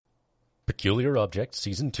Peculiar Objects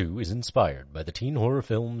Season 2 is inspired by the teen horror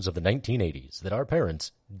films of the 1980s that our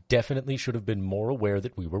parents definitely should have been more aware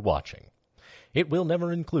that we were watching. It will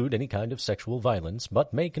never include any kind of sexual violence,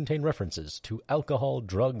 but may contain references to alcohol,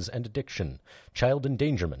 drugs, and addiction, child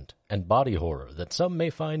endangerment, and body horror that some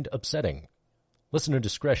may find upsetting. Listener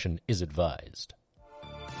discretion is advised.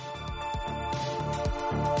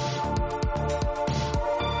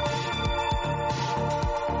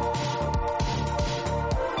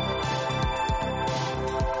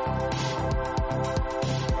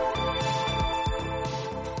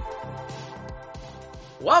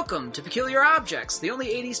 Welcome to Peculiar Objects, the only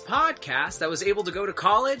 80s podcast that was able to go to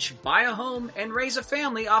college, buy a home, and raise a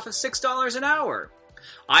family off of $6 an hour.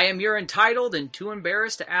 I am your entitled and too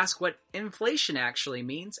embarrassed to ask what inflation actually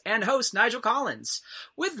means, and host Nigel Collins.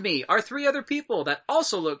 With me are three other people that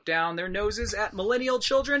also look down their noses at millennial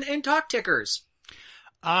children and talk tickers.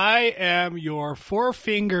 I am your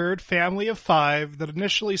four-fingered family of five that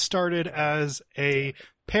initially started as a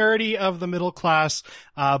parody of the middle class,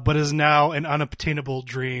 but is now an unobtainable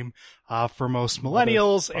dream for most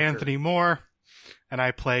millennials. Anthony Moore, and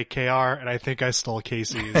I play KR, and I think I stole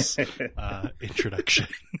Casey's introduction.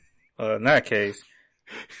 Well, in that case,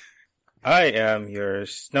 I am your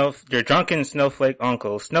drunken snowflake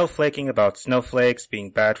uncle, snowflaking about snowflakes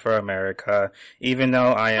being bad for America, even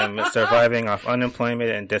though I am surviving off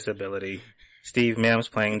unemployment and disability. Steve Mims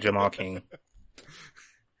playing Jamal King.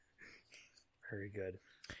 Very good.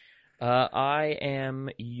 I am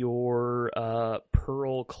your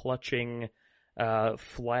pearl-clutching,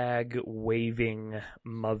 flag-waving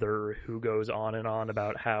mother who goes on and on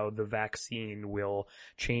about how the vaccine will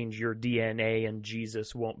change your DNA and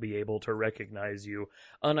Jesus won't be able to recognize you,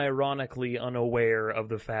 unironically unaware of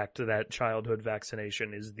the fact that childhood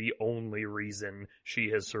vaccination is the only reason she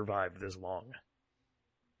has survived this long.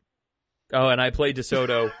 Oh, and I play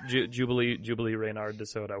DeSoto, Jubilee Reynard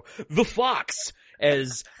DeSoto. The Fox!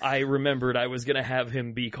 As I remembered I was gonna have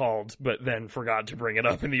him be called, but then forgot to bring it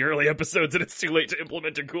up in the early episodes, and it's too late to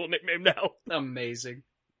implement a cool nickname now. Amazing.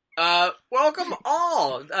 Welcome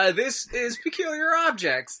all. This is Peculiar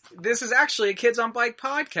Objects. This is actually a Kids on Bike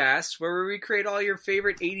podcast where we recreate all your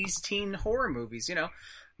favorite 80s teen horror movies. You know,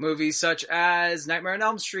 movies such as Nightmare on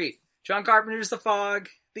Elm Street, John Carpenter's The Fog,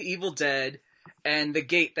 The Evil Dead, and The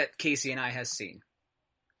Gate that Casey and I has seen.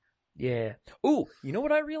 Yeah. Ooh, you know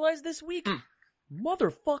what I realized this week?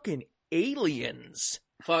 Motherfucking aliens.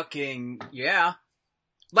 Fucking, yeah.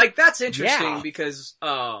 Like, that's interesting Yeah. because,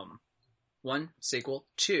 one, sequel,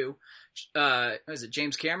 two, was it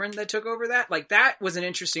James Cameron that took over that? Like, that was an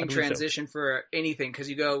interesting transition for anything, because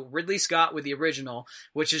you go Ridley Scott with the original,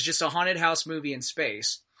 which is just a haunted house movie in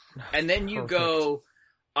space. And then you go,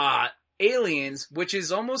 Aliens, which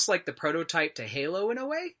is almost like the prototype to Halo in a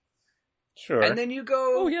way. Sure. And then you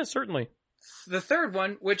go... Oh, yeah, certainly. The third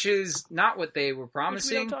one, which is not what they were Which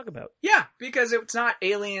promising. we don't talk about. Yeah, because it's not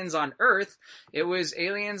aliens on Earth. It was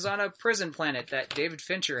aliens on a prison planet that David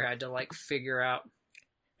Fincher had to, like, figure out.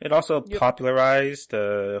 It also popularized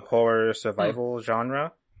the horror survival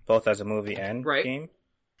genre, both as a movie and game.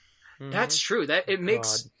 That's true. That it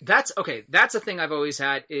makes that's okay. That's a thing I've always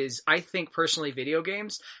had is I think personally video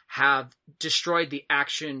games have destroyed the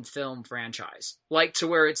action film franchise. Like to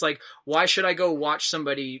where it's like, why should I go watch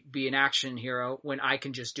somebody be an action hero when I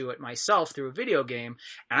can just do it myself through a video game?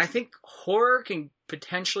 And I think horror can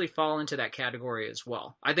potentially fall into that category as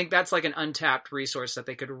well. I think that's like an untapped resource that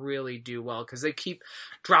they could really do well because they keep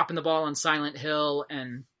dropping the ball on Silent Hill,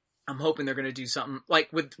 and I'm hoping they're going to do something like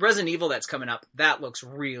with Resident Evil that's coming up. That looks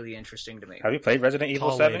really interesting to me. Have you played Resident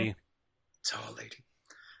Evil 7? Lady. Tall lady.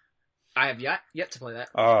 I have yet to play that.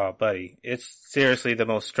 Oh, buddy. It's seriously the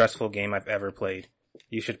most stressful game I've ever played.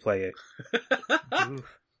 You should play it.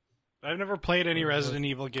 I've never played any Resident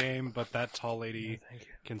Evil game, but that tall lady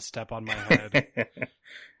can step on my head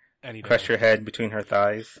any day. Crush your head between her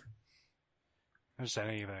thighs. Just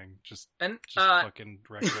anything. Just And fucking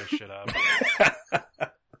wreck this shit up.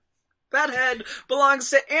 that head belongs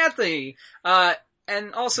to Anthony.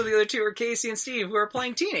 And also the other two are Casey and Steve, who are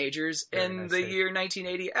playing teenagers in the year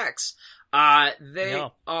 1980X. They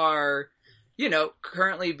are, you know,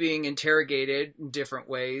 currently being interrogated in different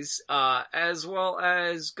ways, as well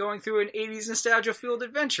as going through an 80s nostalgia-fueled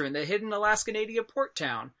adventure in the hidden Alaska-Nadia port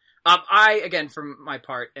town. I, again, for my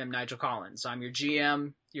part, am Nigel Collins. I'm your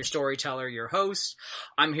GM, your storyteller, your host.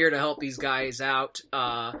 I'm here to help these guys out,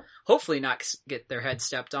 hopefully not get their head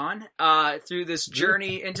stepped on, through this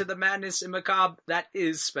journey into the madness and macabre that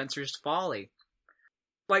is Spencer's Folly.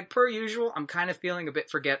 Like, per usual, I'm kind of feeling a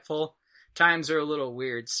bit forgetful. Times are a little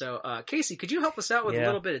weird, so, Casey, could you help us out with a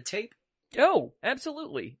little bit of tape? Oh,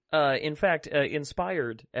 absolutely. In fact,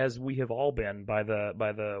 inspired as we have all been by the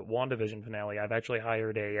WandaVision finale, I've actually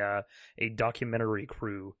hired a documentary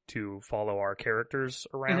crew to follow our characters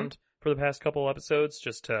around for the past couple episodes,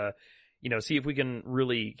 just to, see if we can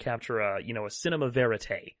really capture a cinema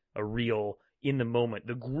verite, a real in the moment,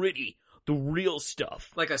 the gritty, the real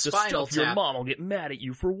stuff, like a the Spinal stuff your Tap. mom will get mad at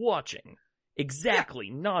you for watching. Exactly,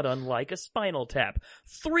 not unlike a Spinal Tap.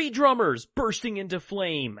 3 drummers bursting into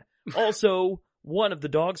flame. Also, one of the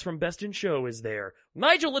dogs from Best in Show is there.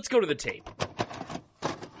 Nigel, let's go to the tape.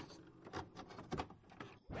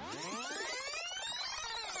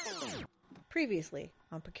 Previously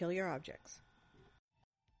on Peculiar Objects.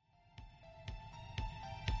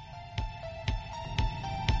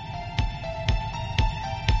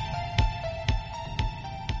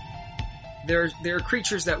 There are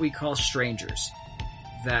creatures that we call strangers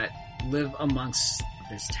that live amongst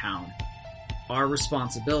this town. Our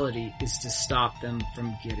responsibility is to stop them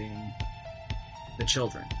from getting the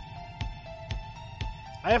children.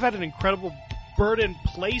 I have had an incredible burden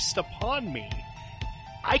placed upon me.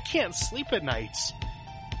 I can't sleep at nights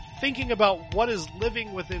thinking about what is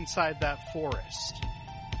living within inside that forest.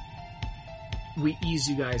 We ease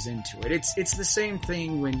you guys into it. It's the same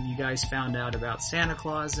thing when you guys found out about Santa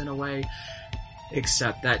Claus in a way,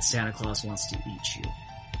 except that Santa Claus wants to eat you.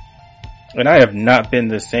 And I have not been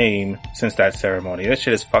the same since that ceremony. That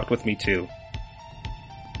shit has fucked with me too.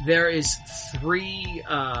 There is 3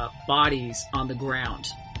 bodies on the ground.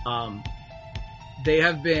 They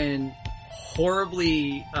have been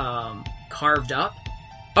horribly carved up.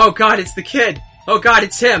 Oh god, it's the kid! Oh god,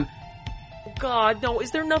 it's him! Oh god, no,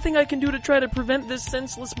 is there nothing I can do to try to prevent this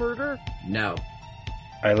senseless murder? No.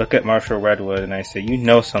 I look at Marshall Redwood and I say, you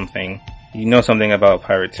know something. You know something about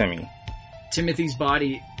Pirate Timmy. Timothy's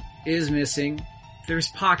body is missing. There's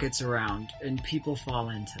pockets around, and people fall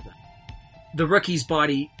into them. The rookie's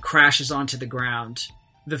body crashes onto the ground.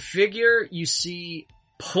 The figure you see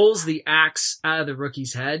pulls the axe out of the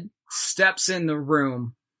rookie's head, steps in the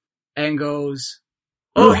room, and goes,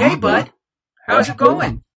 "Oh, hey, bud. How's it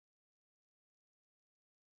going?"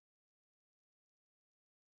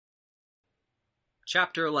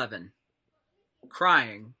 Chapter 11.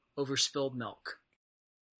 Crying over spilled milk.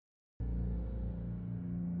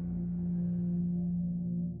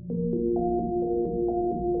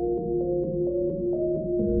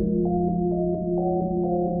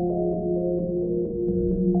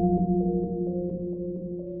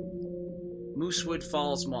 Moosewood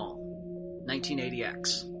Falls Mall,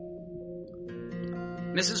 1980X.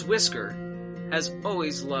 Mrs. Whisker has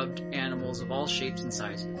always loved animals of all shapes and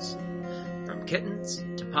sizes, from kittens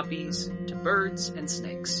to puppies to birds and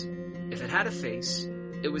snakes. If it had a face,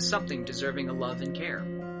 it was something deserving of love and care.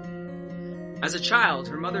 As a child,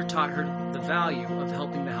 her mother taught her the value of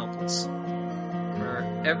helping the helpless.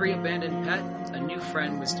 For every abandoned pet, a new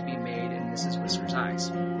friend was to be made in Mrs. Whisker's eyes.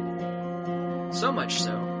 So much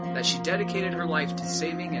so that she dedicated her life to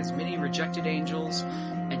saving as many rejected angels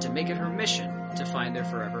and to make it her mission to find their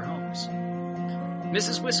forever homes.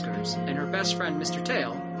 Mrs. Whiskers and her best friend Mr.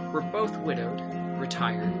 Tail were both widowed,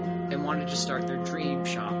 retired, and wanted to start their dream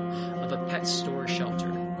shop of a pet store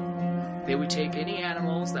shelter. They would take any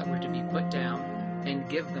animals that were to be put down and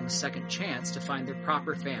give them a second chance to find their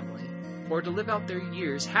proper family, or to live out their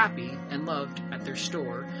years happy and loved at their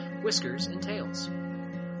store, Whiskers and Tails.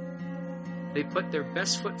 They put their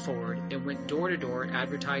best foot forward and went door to door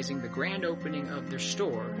advertising the grand opening of their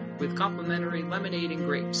store with complimentary lemonade and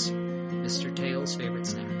grapes, Mr. Tail's favorite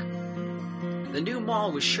snack. The new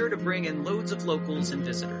mall was sure to bring in loads of locals and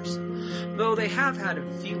visitors, though they have had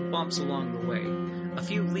a few bumps along the way, a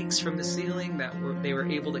few leaks from the ceiling that they were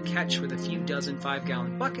able to catch with a few dozen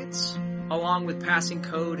 5-gallon buckets, along with passing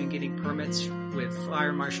code and getting permits with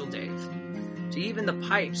Fire Marshal Dave, to even the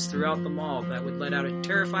pipes throughout the mall that would let out a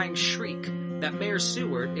terrifying shriek that Mayor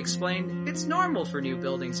Seward explained it's normal for new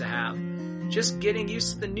buildings to have. Just getting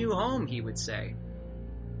used to the new home, he would say.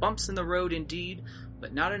 Bumps in the road indeed,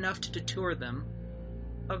 but not enough to deter them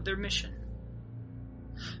of their mission.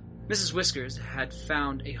 Mrs. Whiskers had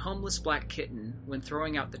found a homeless black kitten when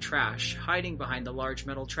throwing out the trash, hiding behind the large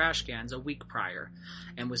metal trash cans a week prior,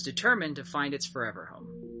 and was determined to find its forever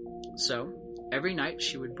home. So, every night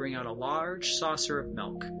she would bring out a large saucer of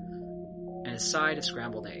milk and a side of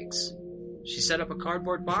scrambled eggs. She set up a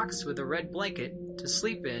cardboard box with a red blanket to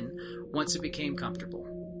sleep in once it became comfortable.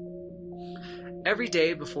 Every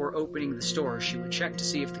day before opening the store, she would check to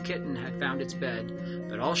see if the kitten had found its bed,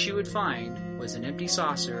 but all she would find was an empty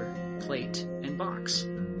saucer, plate, and box.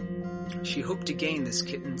 She hoped to gain this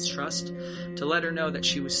kitten's trust to let her know that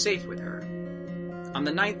she was safe with her. On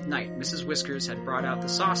the 9th night, Mrs. Whiskers had brought out the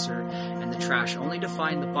saucer and the trash only to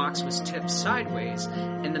find the box was tipped sideways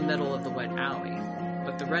in the middle of the wet alley.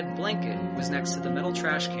 But the red blanket was next to the metal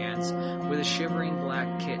trash cans with a shivering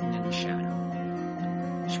black kitten in the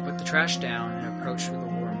shadow. She put the trash down and approached with a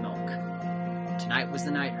warm milk. Tonight was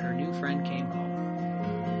the night her new friend came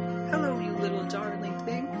home. "Hello, you little darling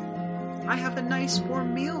thing. I have a nice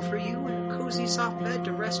warm meal for you and a cozy soft bed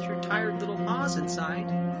to rest your tired little paws inside."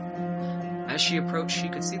 As she approached, she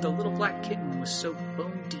could see the little black kitten was soaked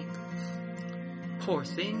bone deep. "Poor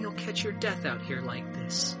thing, you'll catch your death out here like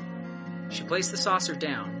this." She placed the saucer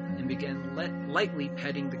down and began lightly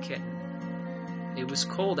petting the kitten. It was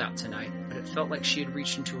cold out tonight, but it felt like she had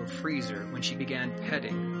reached into a freezer when she began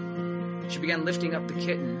petting. She began lifting up the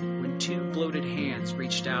kitten when 2 bloated hands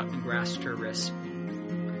reached out and grasped her wrist.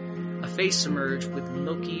 A face emerged with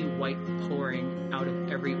milky white pouring out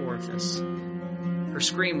of every orifice. Her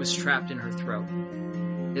scream was trapped in her throat.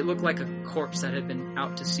 It looked like a corpse that had been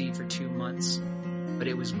out to sea for 2 months, but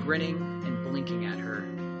it was grinning and blinking at her.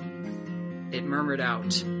 It murmured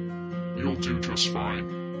out, "You'll do just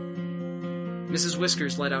fine." Mrs.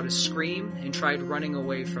 Whiskers let out a scream and tried running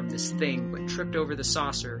away from this thing, but tripped over the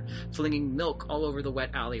saucer, flinging milk all over the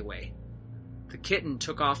wet alleyway. The kitten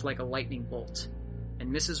took off like a lightning bolt, and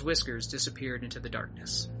Mrs. Whiskers disappeared into the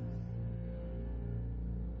darkness.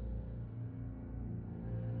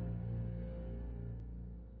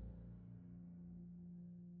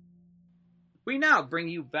 We now bring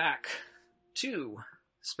you back to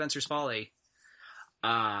Spencer's Folly,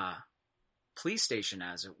 police station,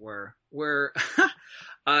 as it were, where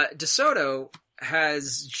DeSoto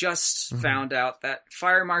has just found out that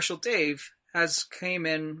Fire Marshal Dave has came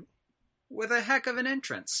in with a heck of an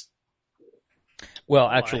entrance. Well,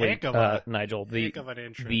 actually, Nigel, the heck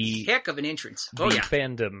of an entrance. Oh, the yeah.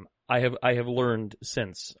 fandom, I have learned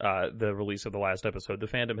since the release of the last episode, the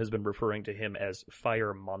fandom has been referring to him as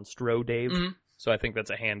Fire Monstro Dave. Mm-hmm. So I think that's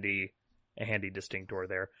a handy distinctor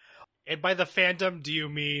there. And by the fandom, do you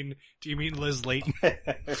mean Liz Layton?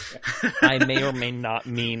 I may or may not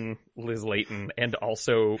mean Liz Layton, and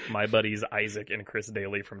also my buddies Isaac and Chris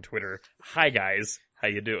Daly from Twitter. Hi guys, how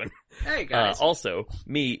you doing? Hey guys. Also,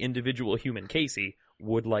 me, individual human Casey,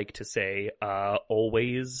 would like to say,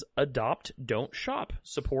 always adopt, don't shop.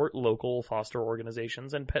 Support local foster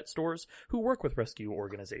organizations and pet stores who work with rescue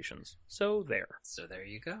organizations. So there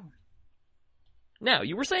you go. Now,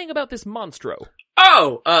 you were saying about this Monstro.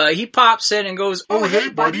 Oh, he pops in and goes, "Oh, hey,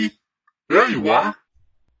 buddy. There you are."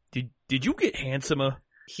 Did you get handsomer?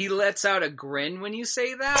 He lets out a grin when you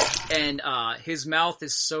say that, and his mouth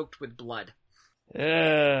is soaked with blood.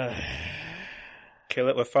 Kill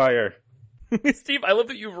it with fire. Steve, I love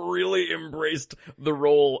that you've really embraced the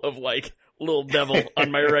role of, like, little devil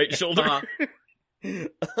on my right shoulder.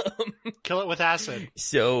 Kill it with acid.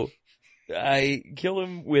 So, I kill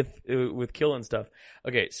him with killing stuff.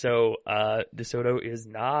 Okay, so, DeSoto is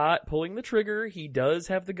not pulling the trigger. He does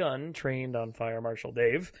have the gun trained on Fire Marshal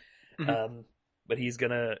Dave. Mm-hmm. But he's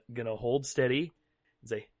gonna hold steady and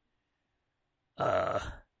say,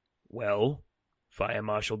 well, Fire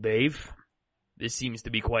Marshal Dave, this seems to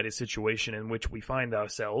be quite a situation in which we find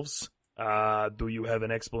ourselves. Do you have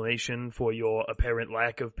an explanation for your apparent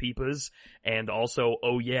lack of peepers? And also,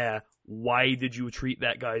 oh yeah, why did you treat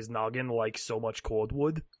that guy's noggin like so much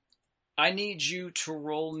cordwood? I need you to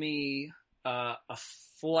roll me a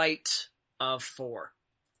flight of 4.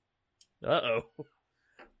 Uh-oh.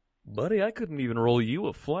 Buddy, I couldn't even roll you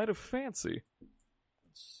a flight of fancy.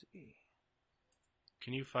 Let's see.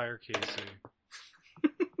 Can you fire Casey?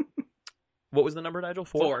 What was the number, Nigel?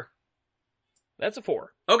 4? That's a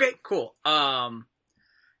 4. Okay, cool.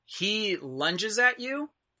 He lunges at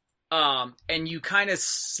you, and you kind of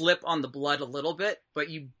slip on the blood a little bit, but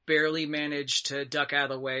you barely manage to duck out of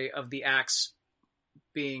the way of the axe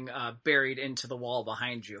being buried into the wall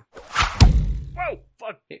behind you. Whoa,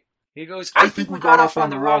 fuck. He goes, "I think we got off on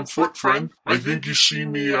the wrong foot, friend. I think you see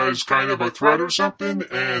me as kind of a threat or something,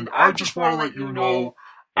 and I just want to let you know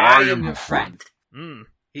I am your friend."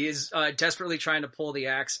 He is desperately trying to pull the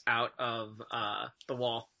axe out of the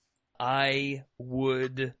wall. I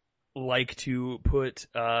would like to put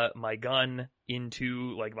my gun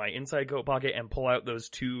into, like, my inside coat pocket and pull out those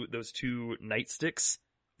two nightsticks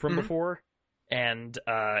from before, and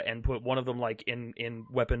put one of them, like, in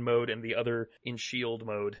weapon mode and the other in shield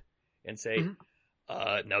mode, and say,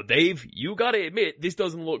 now Dave, you gotta admit, this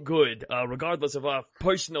doesn't look good, regardless of our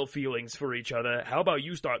personal feelings for each other. How about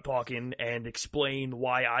you start talking and explain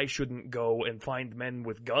why I shouldn't go and find men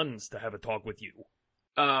with guns to have a talk with you?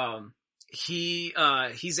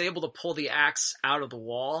 He's able to pull the axe out of the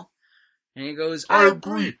wall, and he goes, "I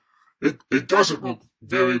agree. it doesn't look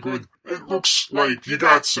very good. It looks like you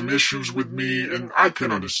got some issues with me, and I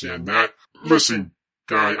can understand that. Listen,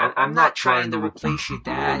 guy, I'm not trying to replace your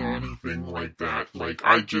dad or anything like that. Like,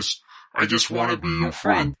 I just want to be your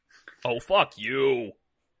friend. Oh, fuck you.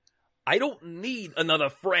 I don't need another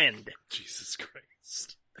friend. Jesus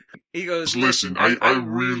Christ. He goes, Listen, I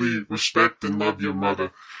really respect and love your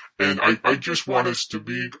mother, and I just want us to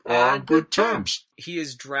be on good terms. he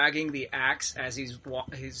is dragging the axe as he's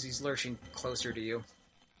lurching closer to you.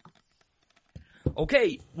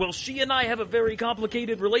 Okay, well, she and I have a very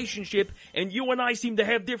complicated relationship, and you and I seem to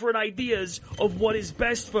have different ideas of what is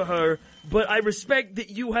best for her, but I respect that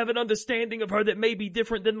you have an understanding of her that may be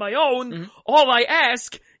different than my own. Mm-hmm. All I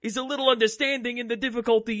ask is a little understanding in the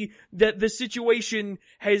difficulty that the situation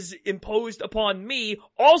has imposed upon me.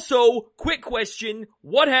 Also, quick question,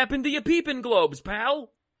 what happened to your peeping globes,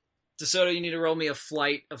 pal? DeSoto, you need to roll me a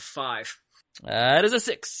flight of 5. That is a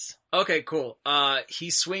 6. Okay, cool. He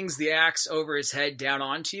swings the axe over his head down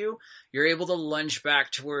onto you. You're able to lunge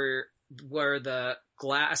back to where the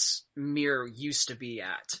glass mirror used to be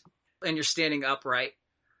at. And you're standing upright.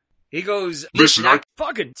 He goes, Listen,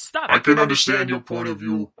 fucking stop. I can understand your point of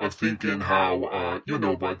view of thinking how,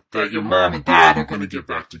 but that your mom and dad are gonna get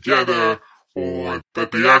back together, or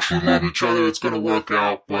that they actually love each other, it's gonna work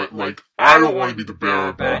out, but, like, I don't want to be the bearer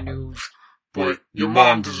of bad news, but your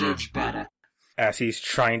mom deserves better. As he's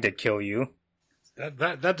trying to kill you.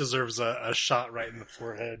 That deserves a shot right in the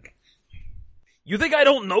forehead. You think I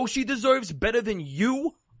don't know she deserves better than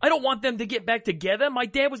you? I don't want them to get back together. My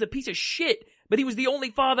dad was a piece of shit, but he was the only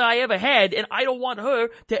father I ever had, and I don't want her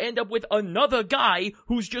to end up with another guy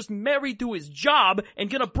who's just married to his job and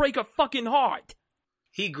gonna break her fucking heart.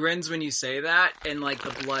 He grins when you say that, and like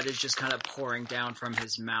the blood is just kind of pouring down from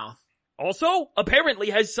his mouth. Also, apparently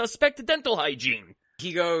has suspect dental hygiene.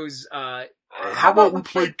 He goes, how about we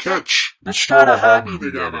play catch and start a hobby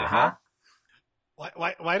together, huh?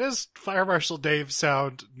 Why does Fire Marshal Dave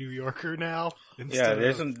sound New Yorker now? Yeah,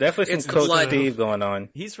 there's definitely some Coach Steve going on.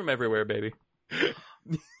 He's from everywhere, baby.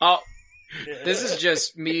 Oh, this is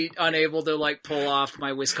just me unable to like pull off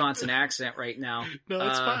my Wisconsin accent right now. No,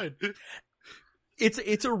 it's fine.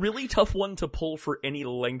 It's a really tough one to pull for any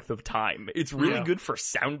length of time. It's really good for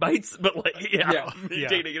sound bites, but like,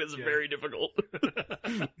 maintaining it is very difficult.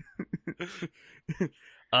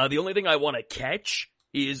 The only thing I want to catch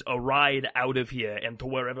is a ride out of here and to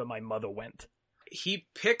wherever my mother went. He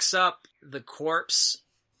picks up the corpse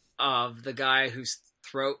of the guy whose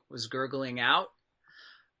throat was gurgling out,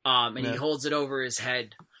 and he holds it over his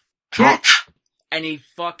head. Catch! And he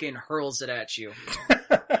fucking hurls it at you.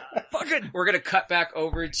 Fucking! We're gonna cut back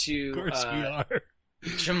over to of course we are.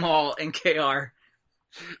 Jamal and KR.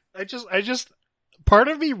 I just part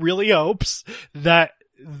of me really hopes that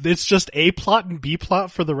it's just A plot and B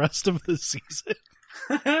plot for the rest of the season.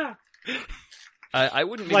 I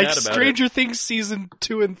wouldn't be like mad about Stranger Things season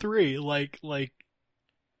 2 and 3. Like.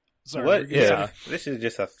 Sorry, what if this is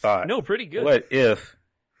just a thought? No, pretty good. What if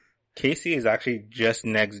Casey is actually just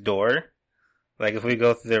next door? Like if we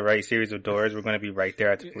go through the right series of doors, we're going to be right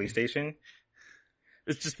there at the police station.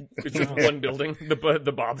 It's just one building,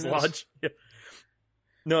 the Bob's Lodge. Yeah.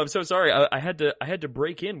 No, I'm so sorry. I had to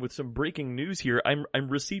break in with some breaking news here. I'm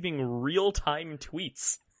receiving real-time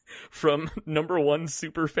tweets from #1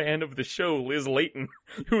 super fan of the show, Liz Layton,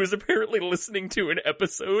 who is apparently listening to an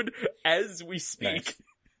episode as we speak. Nice.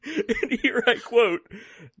 And here I quote,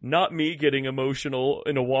 "Not me getting emotional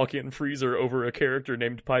in a walk-in freezer over a character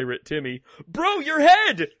named Pirate Timmy. Bro, your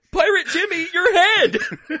head! Pirate Timmy, your head!"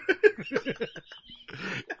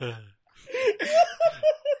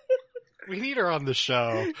 We need her on the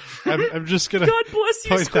show. I'm just gonna. God bless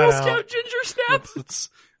you, Squirrel Scout Ginger Snap. It's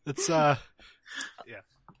yeah.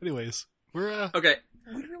 Anyways, we're Okay.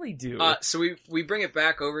 We really do. So we bring it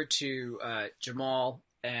back over to Jamal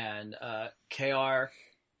and KR.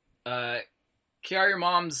 KR, your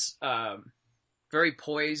mom's very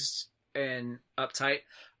poised and uptight.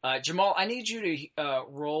 Jamal, I need you to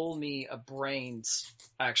roll me a brains,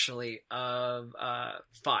 actually, of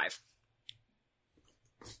 5.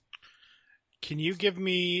 Can you give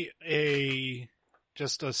me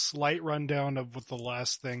just a slight rundown of what the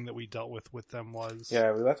last thing that we dealt with them was?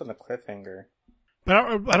 Yeah, we left on a cliffhanger. But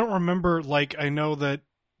I don't remember, like, I know that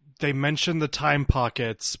they mentioned the time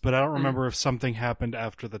pockets, but I don't remember if something happened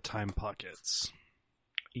after the time pockets.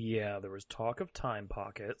 Yeah, there was talk of time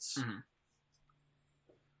pockets. Mm-hmm.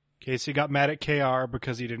 Casey got mad at KR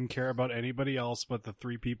because he didn't care about anybody else but the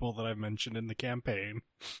 3 people that I mentioned in the campaign.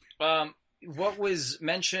 What was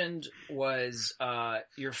mentioned was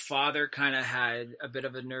your father kind of had a bit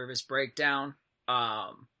of a nervous breakdown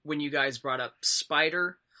when you guys brought up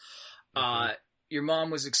Spider. Your mom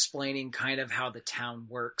was explaining kind of how the town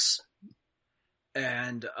works,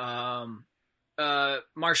 and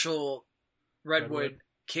Marshall Redwood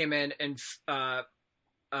came in and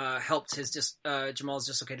helped his Jamal's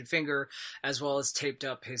dislocated finger, as well as taped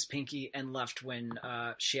up his pinky, and left when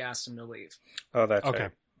she asked him to leave. Oh, that's Okay,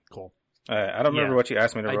 right. cool. I don't remember what you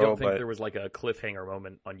asked me to roll, I don't think but there was like a cliffhanger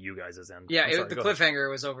moment on you guys' end. Yeah, I'm sorry, the go ahead.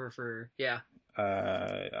 cliffhanger was over for,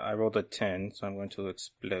 I rolled a 10, so I'm going to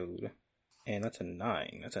explode. And that's a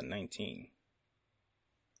 9. That's a 19.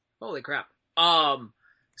 Holy crap.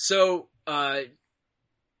 So,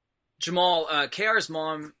 Jamal, KR's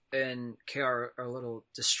mom and KR are a little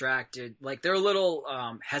distracted. Like, they're a little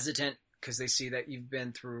hesitant because they see that you've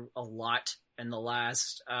been through a lot in the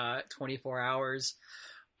last 24 hours.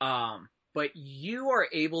 But you are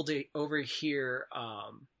able to overhear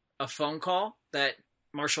a phone call that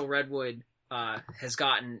Marshall Redwood has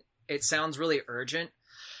gotten. It sounds really urgent,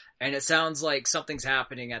 and it sounds like something's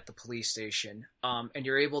happening at the police station. And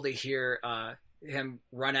you're able to hear him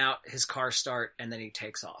run out, his car start, and then he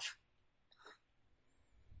takes off.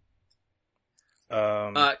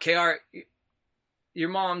 KR, your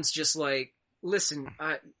mom's just like, listen,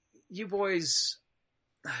 you boys,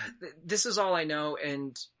 this is all I know.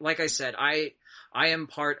 And like I said, I am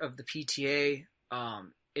part of the PTA.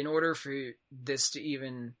 In order for this to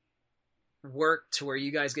even work to where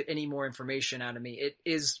you guys get any more information out of me, it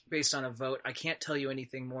is based on a vote. I can't tell you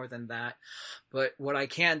anything more than that. But what I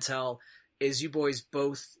can tell is you boys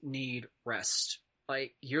both need rest.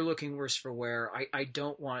 Like, you're looking worse for wear. I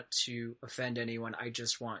don't want to offend anyone. I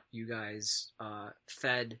just want you guys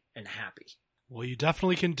fed and happy. Well, you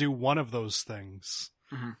definitely can do one of those things.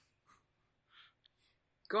 Mm-hmm.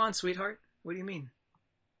 Go on, sweetheart. What do you mean?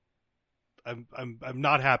 I'm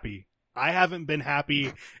not happy. I haven't been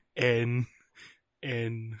happy in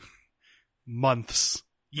months,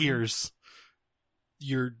 years.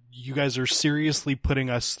 You guys are seriously putting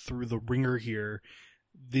us through the ringer here.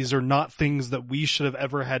 These are not things that we should have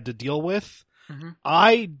ever had to deal with. Mm-hmm.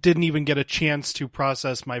 I didn't even get a chance to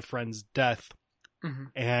process my friend's death. Mm-hmm.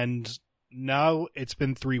 And now it's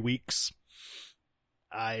been 3 weeks.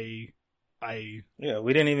 Yeah,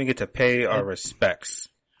 we didn't even get to pay our respects.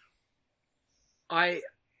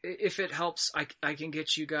 If it helps, I can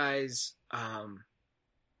get you guys,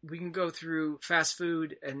 we can go through fast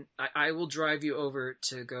food, and I will drive you over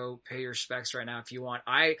to go pay your respects right now if you want.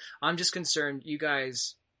 I'm just concerned, you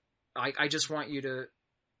guys, I just want you to,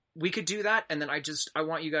 we could do that, and then I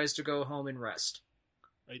want you guys to go home and rest.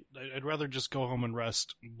 I'd rather just go home and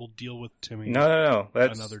rest. We'll deal with Timmy. No.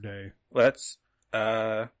 Another day. Let's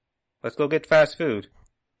go get fast food.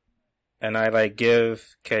 And I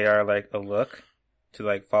give KR a look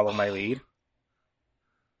to follow my lead.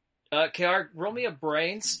 KR, roll me a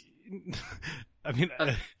brains. I mean,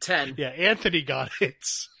 10. Yeah, Anthony got it.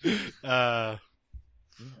 There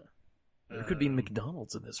could be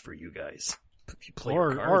McDonald's in this for you guys. If you play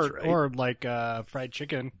or your cards right. or fried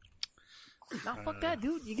chicken. No, fuck that,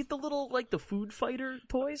 dude. You get the little, the food fighter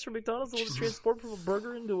toys from McDonald's that will just transform from a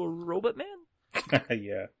burger into a robot man?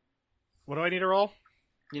 Yeah. What do I need to roll?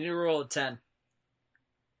 You need to roll a 10.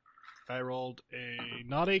 I rolled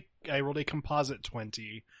a composite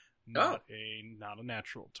 20, not a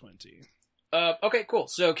natural 20. Okay, cool.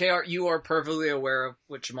 So KR, you are perfectly aware of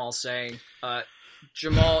what Jamal's saying.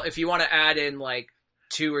 Jamal, if you want to add in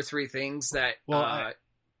 2 or 3 things that, well,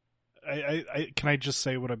 I can I just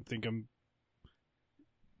say what I'm thinking?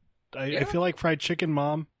 I feel like fried chicken,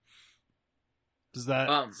 Mom. Does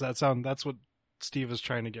that sound? That's what Steve is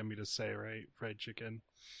trying to get me to say, right? Fried chicken.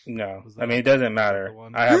 No, I mean, it doesn't matter.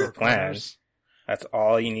 I have a plan. That's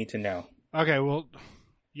all you need to know. Okay, well,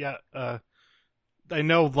 yeah. I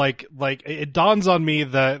know, it dawns on me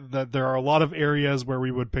that there are a lot of areas where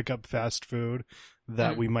we would pick up fast food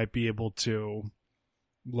that we might be able to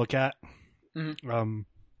look at while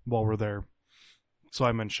we're there. So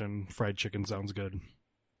I mentioned fried chicken sounds good.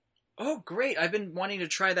 Oh, great! I've been wanting to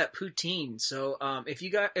try that poutine. So, if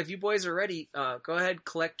you boys are ready, go ahead,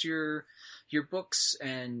 collect your books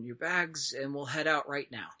and your bags, and we'll head out right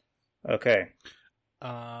now. Okay.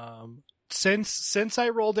 Since I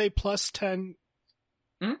rolled a plus 10,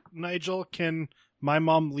 Nigel, can my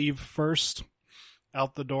mom leave first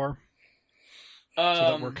out the door so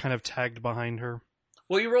that we're kind of tagged behind her?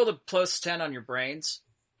 Well, you rolled a plus 10 on your brains.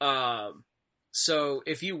 So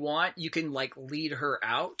if you want, you can lead her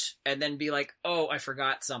out and then be like, "Oh, I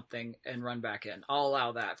forgot something," and run back in. I'll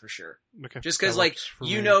allow that for sure. Okay. Just because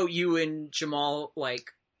you know, you and Jamal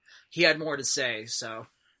he had more to say. So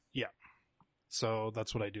yeah. So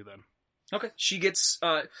that's what I do then. Okay. She gets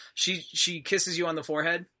she kisses you on the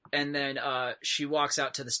forehead and then she walks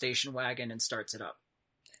out to the station wagon and starts it up.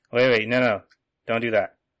 Wait, no. Don't do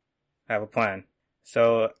that. I have a plan.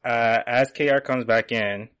 So, as KR comes back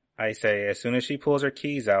in, I say, as soon as she pulls her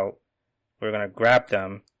keys out, we're gonna grab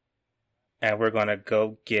them, and we're gonna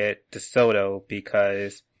go get DeSoto,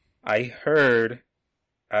 because I heard,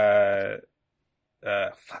 fuck,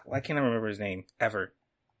 why can't I remember his name? Ever.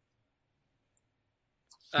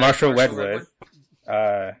 Marshall Redwood.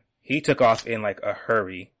 He took off in like a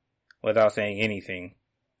hurry, without saying anything.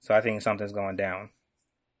 So I think something's going down.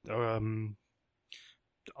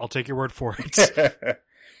 I'll take your word for it.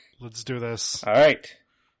 Let's do this. All right.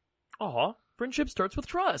 Aw, friendship starts with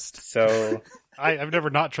trust. So I've never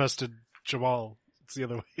not trusted Jamal. It's the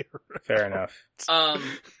other way around. fair enough.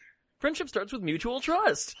 Friendship starts with mutual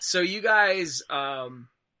trust. So you guys,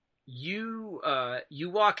 you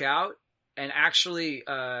walk out, and actually,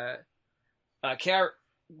 KR,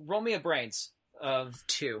 roll me a brains of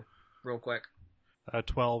 2, real quick.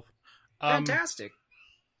 12. Fantastic.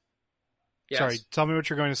 Yes. Sorry, tell me what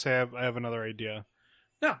you're going to say. I have another idea.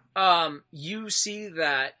 No. You see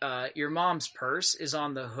that your mom's purse is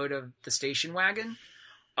on the hood of the station wagon.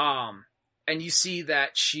 And you see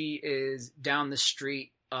that she is down the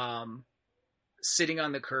street, sitting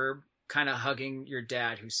on the curb, kind of hugging your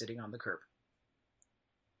dad who's sitting on the curb.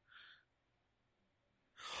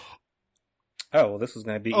 Oh, well, this was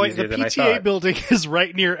going to be easier than I thought. The PTA building is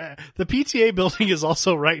right near. The PTA building is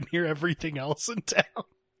also right near everything else in town.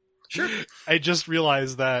 Sure. I just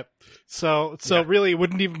realized that. So really, it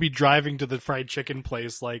wouldn't even be driving to the fried chicken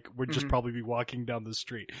place. Like, we'd just probably be walking down the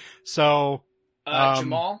street. So,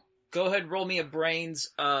 Jamal, go ahead, roll me a brains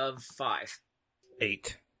of 5.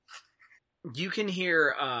 8. You can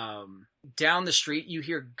hear, down the street, you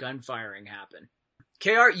hear gunfiring happen.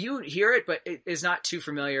 KR, you hear it, but it is not too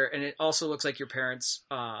familiar, and it also looks like your parents,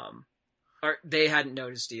 they hadn't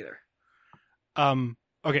noticed either.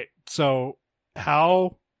 Okay, so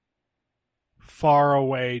how far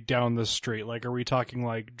away down the street? Like, are we talking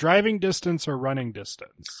like driving distance or running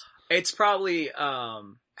distance? It's probably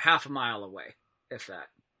half a mile away, if that.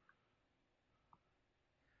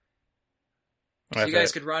 So you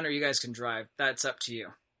guys could run or you guys can drive. That's up to you.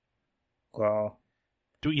 Well,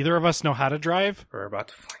 do either of us know how to drive? we're about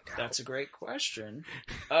to find out. That's a great question.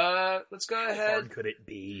 Let's go How ahead. hard could it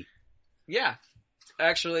be? Yeah.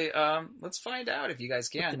 Actually, let's find out if you guys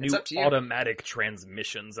can. The It's new up to you. automatic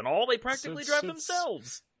transmissions and all, they practically drive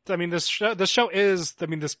themselves. I mean, this show is. I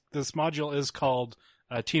mean, this module is called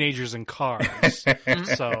Teenagers in Cars.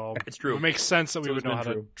 So It's true. it makes sense that we So would it's know been how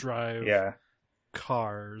true. to drive Yeah.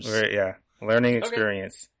 cars. Learning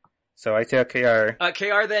experience. So I tell KR,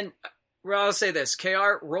 KR, then, well, I'll say this.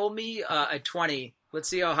 KR, roll me a 20. Let's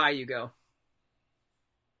see how high you go.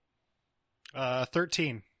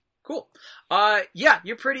 13. Cool. Yeah,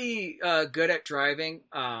 you're pretty good at driving.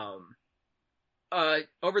 Over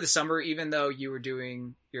the summer, even though you were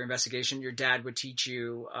doing your investigation, your dad would teach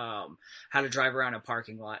you how to drive around a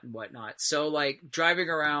parking lot and whatnot. So, like, driving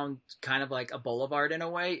around kind of like a boulevard in a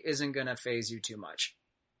way isn't going to phase you too much.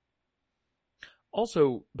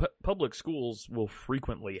 Also, public schools will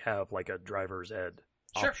frequently have like a driver's ed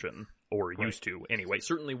Sure. option, or used to anyway.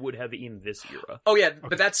 Certainly would have in this era. Oh, yeah,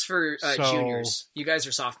 but that's for So- juniors. You guys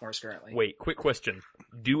are sophomores currently. Wait, quick question.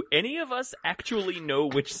 Do any of us actually know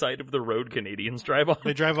which side of the road Canadians drive on?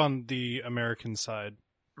 They drive on the American side.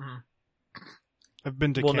 Mhm. I've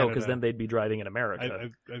been to Well, Canada. no, because then they'd be driving in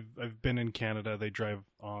America. I've been in Canada. They drive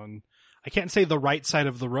on. I can't say the right side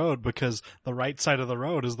of the road because the right side of the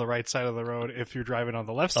road is the right side of the road if you're driving on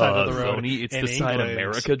the left side of the road. Zony, it's in the side England.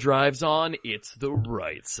 America drives on. It's the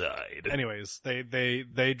right side. Anyways,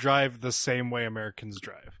 they drive the same way Americans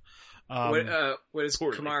drive. What is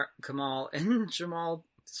poorly. Kamal and Jamal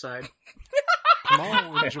decide?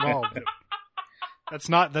 Kamal and Jamal. That's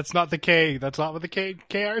not the K. That's not what the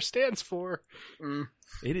KR stands for.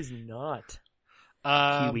 It is not.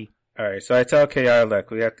 Um, Kiwi. alright, so I tell KR, look,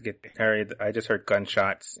 we have to get carried. I just heard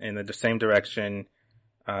gunshots in the same direction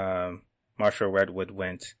Marshall Redwood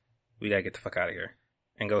went. We gotta get the fuck out of here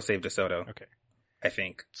and go save DeSoto. Okay. I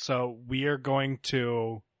think. So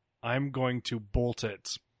I'm going to bolt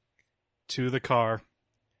it to the car.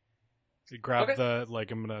 Grab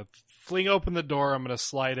I'm gonna fling open the door. I'm gonna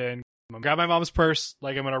slide in. I'm gonna grab my mom's purse.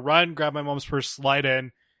 I'm gonna run, grab my mom's purse, slide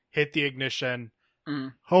in, hit the ignition,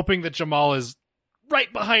 hoping that Jamal is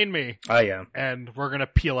right behind me. I am. And we're gonna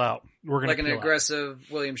peel out. We're gonna Like an peel out. aggressive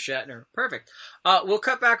William Shatner. Perfect. We'll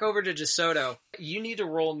cut back over to DeSoto. You need to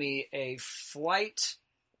roll me a flight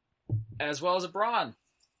as well as a brawn.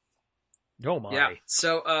 Oh my. Yeah.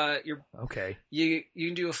 So you're Okay. you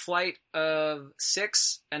can do a flight of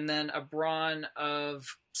 6 and then a brawn of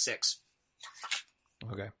 6.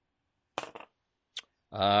 Okay.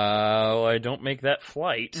 Well, I don't make that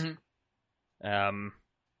flight. Mhm. I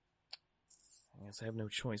guess I have no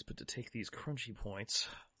choice but to take these crunchy points.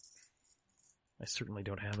 I certainly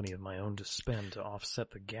don't have any of my own to spend to offset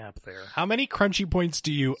the gap there. How many crunchy points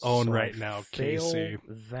do you own So right I now, fail Casey?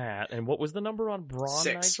 that. And what was the number on Brawn,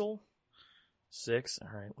 6. Nigel? 6?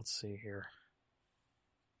 Alright, let's see here.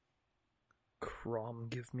 Crom,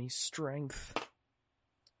 give me strength.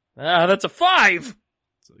 Ah, that's a 5!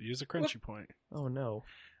 So use a crunchy point. Oh no.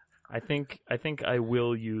 I think I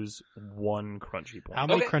will use 1 crunchy point. How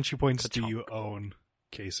many Okay. crunchy points do you own,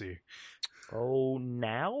 Casey? Oh,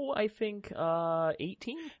 now I think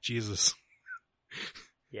 18? Jesus.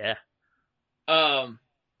 Yeah.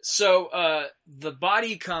 So the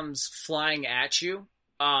body comes flying at you.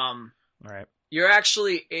 Alright. You're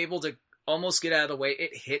actually able to almost get out of the way.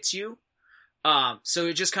 It hits you. So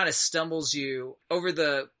it just kind of stumbles you over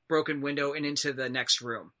the broken window and into the next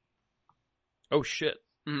room. Oh shit.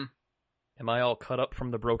 Mhm. Am I all cut up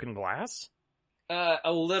from the broken glass?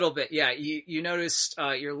 A little bit, yeah. You noticed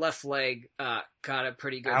your left leg got a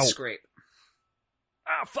pretty good Ow. scrape.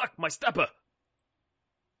 Ah, fuck, my stepper!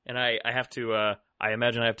 And I have to, I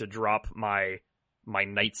imagine I have to drop my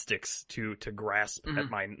nightsticks to grasp at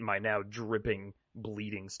my now dripping,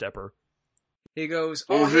 bleeding stepper. He goes,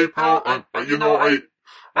 Oh, hey, pal, I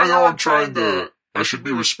know I'm trying to, I should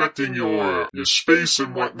be respecting your space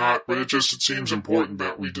and whatnot, but it seems important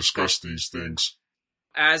that we discuss these things.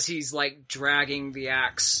 as he's like dragging the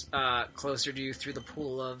axe closer to you through the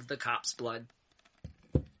pool of the cop's blood.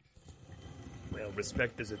 Well,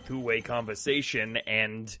 respect is a two-way conversation,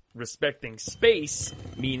 and respecting space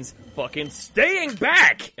means fucking staying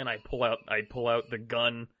back! And I pull out the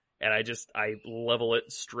gun, and I level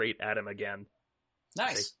it straight at him again.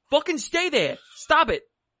 Nice. Fucking stay there! Stop it!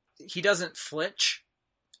 He doesn't flinch.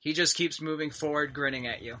 He just keeps moving forward, grinning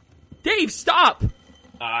at you. Dave, stop!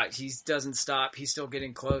 He doesn't stop. He's still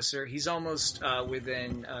getting closer. He's almost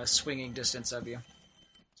within swinging distance of you.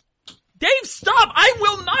 Dave, stop! I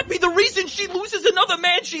will not be the reason she loses another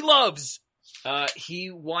man she loves!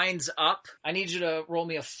 He winds up. I need you to roll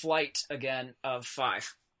me a flight again of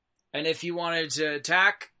 5. And if you wanted to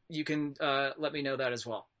attack, you can let me know that as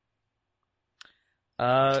well.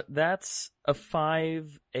 That's a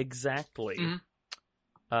 5 exactly.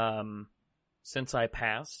 Mhm. Since I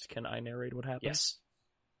passed, can I narrate what happened? Yes.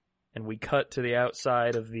 And we cut to the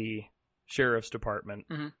outside of the sheriff's department,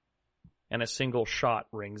 Mhm. and a single shot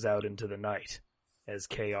rings out into the night as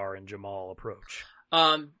KR and Jamal approach.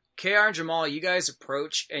 KR and Jamal, you guys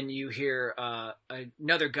approach and you hear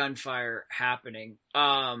another gunfire happening.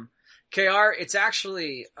 KR, it's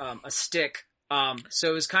actually a stick, so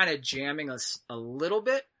it was kind of jamming us a little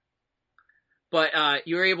bit. But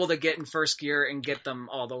you were able to get in first gear and get them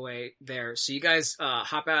all the way there. So you guys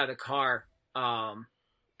hop out of the car,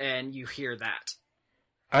 and you hear that.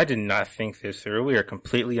 I did not think this through. We are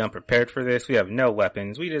completely unprepared for this. We have no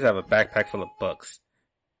weapons. We just have a backpack full of books.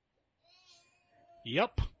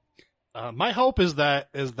 Yep. My hope is that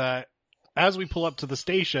as we pull up to the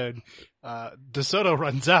station, DeSoto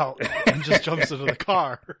runs out and just jumps into the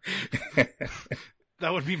car.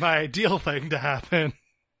 That would be my ideal thing to happen.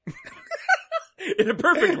 In a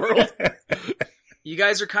perfect world! You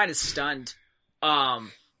guys are kind of stunned. But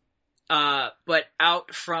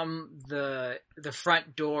out from the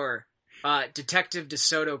front door, Detective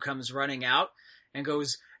DeSoto comes running out and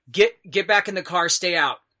goes, Get back in the car, stay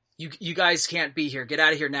out. You guys can't be here. Get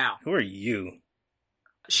out of here now. Who are you?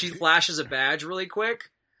 She flashes a badge really quick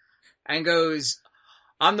and goes,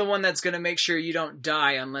 I'm the one that's going to make sure you don't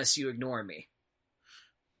die unless you ignore me.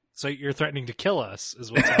 So you're threatening to kill us,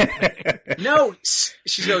 is what's happening. No,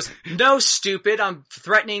 she goes, no, stupid. I'm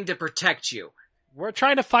threatening to protect you. We're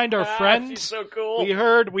trying to find our friend. She's so cool. We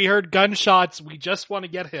heard gunshots. We just want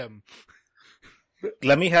to get him.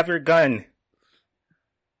 Let me have your gun.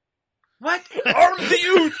 What? Arm the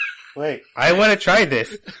youth! Wait, I want to try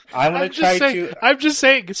this. I'm just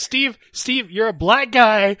saying, Steve, you're a black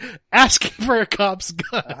guy asking for a cop's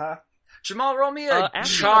gun. Uh-huh. Jamal, roll me a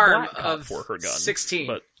asking charm a black cop of for her gun, 16.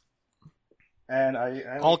 But And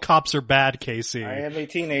All cops are bad, Casey. I am a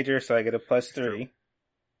teenager, so I get a +3.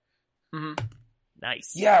 Mm-hmm.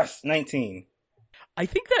 nice. Yes, 19. I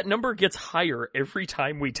think that number gets higher every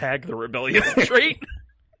time we tag the rebellious trait.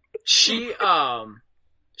 She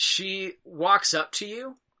walks up to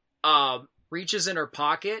you, reaches in her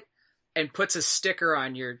pocket, and puts a sticker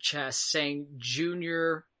on your chest saying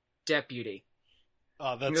Junior Deputy.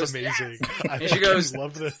 Oh, that's goes, amazing. I And she goes,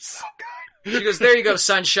 love this. She goes, there you go,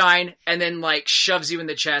 sunshine, and then, like, shoves you in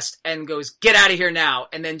the chest and goes, get out of here now.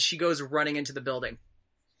 And then she goes running into the building.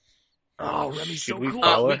 Oh, Remy's so cool.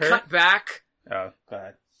 Follow we her? cut back. Oh, go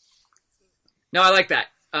ahead. No, I like that.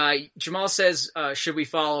 Jamal says, should we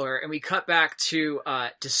follow her? And we cut back to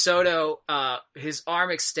DeSoto, his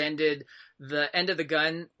arm extended, the end of the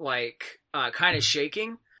gun, like, kind of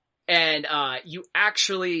shaking. And you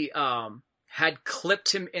actually had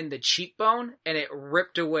clipped him in the cheekbone, and it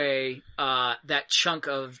ripped away that chunk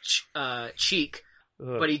of cheek,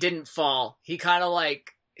 but he didn't fall. He kind of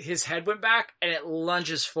like, his head went back, and it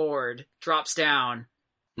lunges forward, drops down.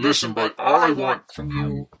 Listen, but all I want from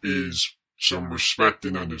you is some respect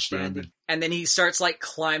and understanding. And then he starts, like,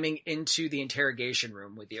 climbing into the interrogation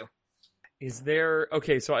room with you. Is there...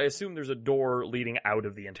 Okay, so I assume there's a door leading out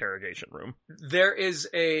of the interrogation room. There is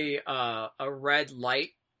a red light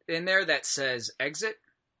in there that says exit.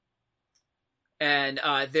 And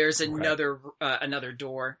there's another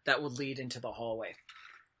door that would lead into the hallway.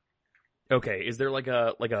 Okay, is there like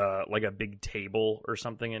a big table or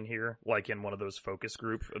something in here? Like in one of those focus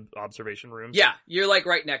group observation rooms? Yeah, you're, like,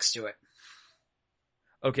 right next to it.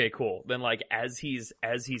 Okay, cool. Then, like, as he's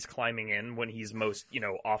climbing in, when he's most,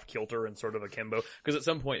 off kilter and sort of akimbo, because at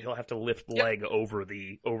some point he'll have to lift leg over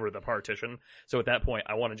the partition. So at that point,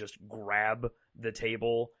 I want to just grab the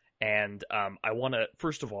table, and I want to,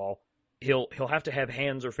 first of all, he'll have to have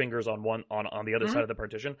hands or fingers on the other side of the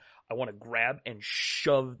partition. I want to grab and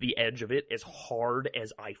shove the edge of it as hard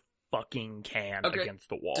as I fucking can against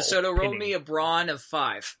the wall. DeSoto, roll me a brawn of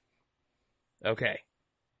 5. Okay.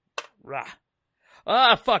 Rah.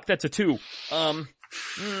 Ah, fuck, that's a 2. Come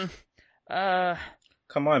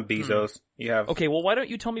on, Bezos. You have... Okay, well, why don't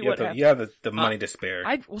you tell me what happened? You have the money to spare.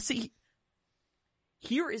 Well, see,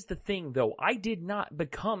 here is the thing, though. I did not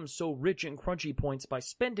become so rich in crunchy points by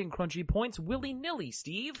spending crunchy points willy-nilly,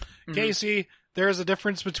 Steve. Casey, there is a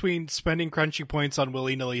difference between spending crunchy points on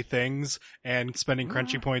willy-nilly things and spending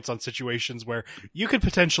crunchy points on situations where you could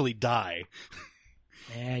potentially die.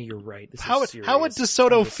 Yeah, you're right. How would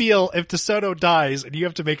DeSoto feel if DeSoto dies and you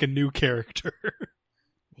have to make a new character?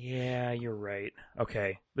 Yeah, you're right.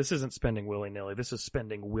 Okay, this isn't spending willy-nilly. This is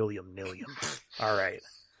spending William-nillium. All right.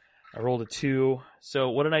 I rolled a 2. So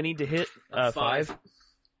what did I need to hit? 5?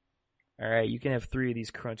 All right, you can have 3 of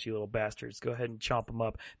these crunchy little bastards. Go ahead and chomp them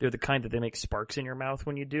up. They're the kind that they make sparks in your mouth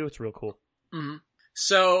when you do. It's real cool. Mm-hmm.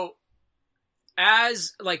 So,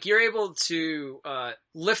 as, like, you're able to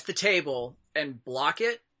lift the table and block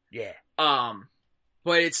it. Yeah.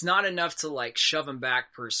 But it's not enough to, like, shove him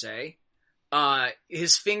back per se.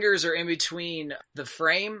 His fingers are in between the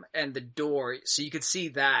frame and the door, so you could see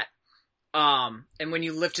that. And when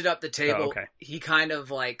you lifted up the table, he kind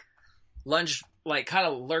of, like, lunged, like, kind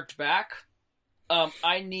of lurked back.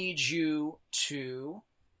 I need you to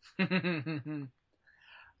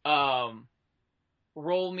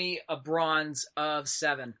roll me a bronze of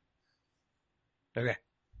 7. Okay.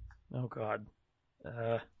 Oh, God.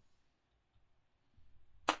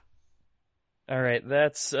 Alright,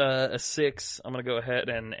 that's a 6. I'm gonna go ahead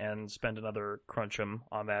and spend another crunchum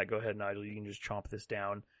on that. Go ahead, Nigel. You can just chomp this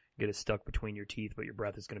down, get it stuck between your teeth, but your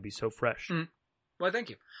breath is gonna be so fresh. Mm. Well, thank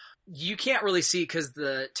you. You can't really see because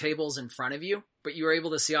the table's in front of you, but you were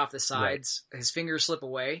able to see off the sides. Right. His fingers slip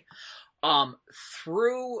away.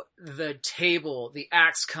 Through the table, the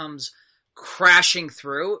axe comes crashing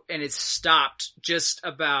through, and it's stopped just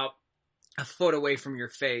about a foot away from your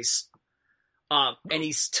face. And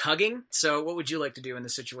he's tugging. So what would you like to do in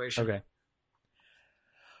this situation?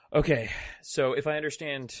 Okay. So if I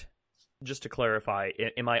understand, just to clarify,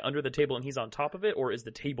 am I under the table and he's on top of it, or is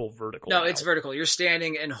the table vertical? No, now? It's vertical. You're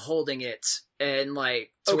standing and holding it, and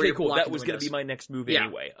like. Okay, cool. That was going to be my next move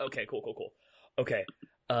anyway. Okay, cool. Okay.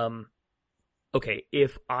 Okay.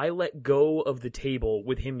 If I let go of the table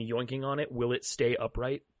with him yoinking on it, will it stay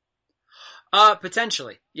upright?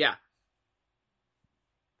 Potentially. Yeah.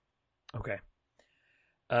 Okay.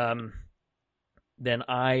 Then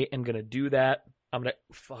I am gonna do that. I'm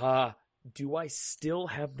gonna, do I still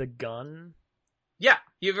have the gun? Yeah,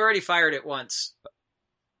 you've already fired it once.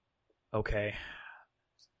 Okay.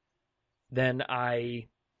 Then I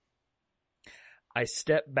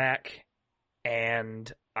step back and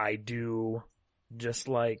I do just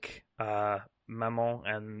like, Maman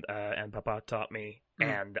and Papa taught me.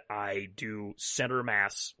 And I do center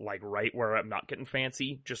mass, like right where I'm not getting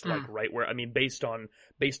fancy, just like right where, I mean, based on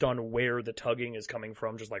where the tugging is coming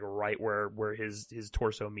from, just like right where his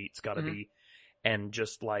torso meat's gotta be. And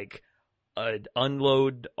just like,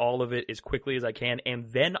 unload all of it as quickly as I can.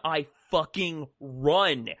 And then I fucking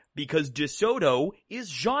run because DeSoto is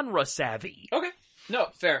genre savvy. Okay. No,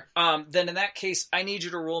 fair. Then in that case, I need you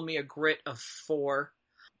to roll me a grit of 4.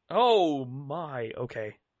 Oh my,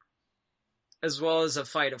 okay. As well as a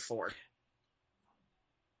fight of 4.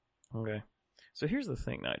 Okay. So here's the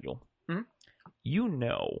thing, Nigel. Mhm. You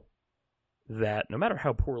know that no matter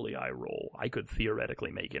how poorly I roll, I could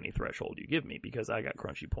theoretically make any threshold you give me because I got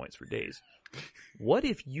crunchy points for days. What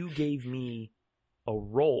if you gave me a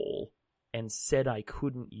roll and said I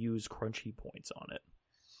couldn't use crunchy points on it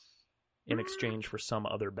in exchange for some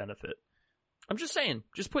other benefit? I'm just saying,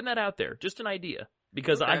 just putting that out there, just an idea.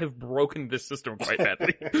 Because Okay. I have broken this system quite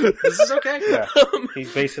badly. This is okay. Yeah.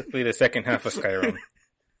 He's basically the second half of Skyrim.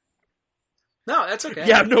 No, that's okay.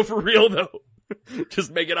 Yeah, no, for real though.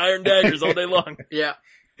 Just making iron daggers all day long. Yeah.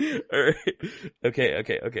 Alright.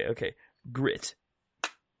 Okay. Grit.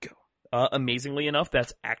 Go. Amazingly enough,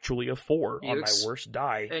 that's actually a 4 You on my worst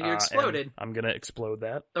die. and you exploded. And I'm gonna explode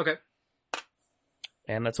that. Okay.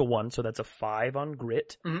 And that's a 1, so that's a 5 on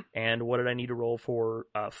grit. Mhm. And what did I need to roll for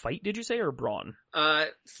fight, did you say, or brawn?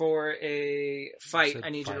 For a fight, said I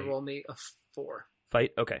need you to fight. roll me a 4.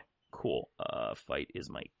 Fight? Okay. Cool. Fight is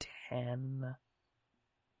my 10.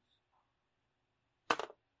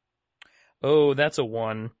 Oh, that's a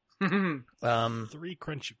 1. 3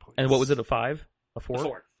 crunchy points. And what was it, a 5? A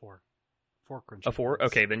 4? 4. 4 crunchy. A 4?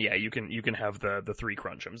 points. Okay, then yeah, you can have the 3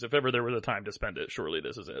 crunchums. If ever there was a time to spend it, surely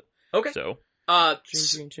this is it. Okay. So,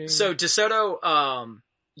 ching. So DeSoto,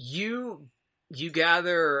 you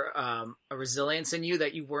gather a resilience in you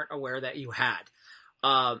that you weren't aware that you had.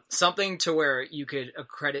 Something to where you could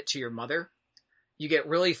accredit to your mother. You get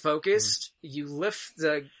really focused. You lift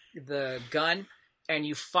the gun and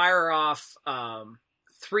you fire off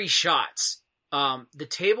 3 shots. The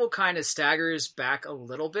table kind of staggers back a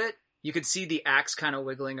little bit. You could see the axe kind of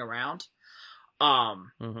wiggling around.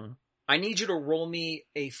 Mhm. I need you to roll me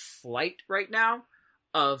a flight right now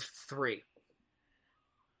of 3.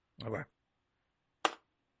 Okay.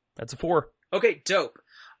 That's a 4. Okay, dope.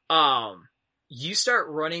 You start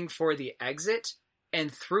running for the exit,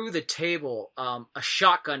 and through the table, a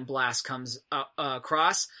shotgun blast comes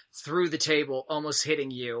across through the table, almost hitting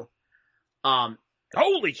you.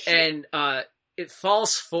 Holy shit! And it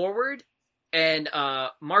falls forward, and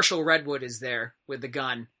Marshall Redwood is there with the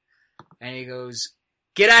gun, and he goes,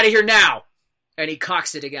 "Get out of here now!" And he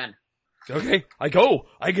cocks it again. Okay, I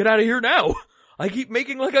get out of here now. I keep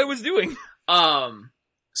making like I was doing.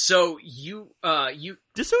 So you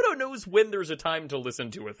DeSoto knows when there's a time to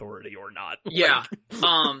listen to authority or not. Yeah.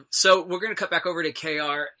 Like, So we're gonna cut back over to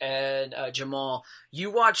KR and Jamal. You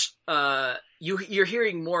watched. You're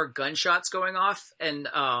hearing more gunshots going off, and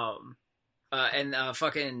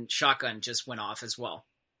fucking shotgun just went off as well.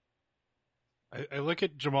 I look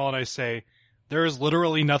at Jamal and I say, there is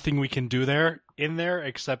literally nothing we can do in there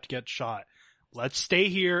except get shot. Let's stay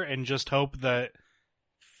here and just hope that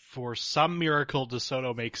for some miracle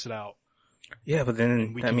DeSoto makes it out. Yeah, but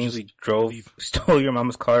then We that can means just we leave. stole your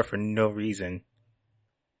mom's car for no reason.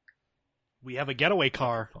 We have a getaway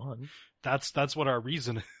car. fun. That's what our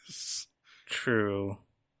reason is. True.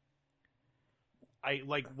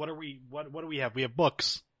 What do we have? We have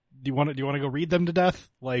books. Do you want to go read them to death?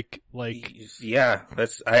 Yeah, I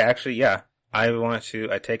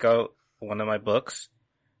take out one of my books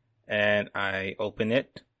and I open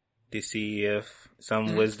it to see if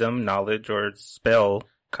some wisdom, knowledge, or spell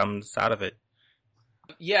comes out of it.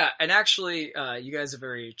 Yeah, and actually, you guys have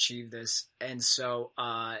already achieved this, and so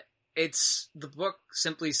the book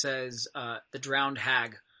simply says "The Drowned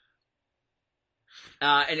Hag,"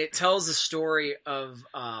 and it tells the story of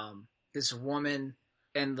this woman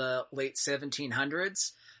in the late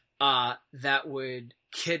 1700s that would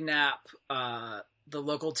kidnap the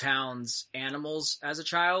local town's animals as a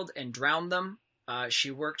child and drown them.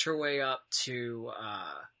 She worked her way up to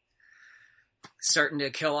starting to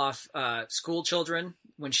kill off school children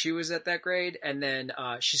when she was at that grade, and then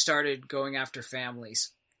she started going after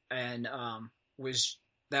families, and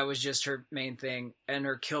that was just her main thing, and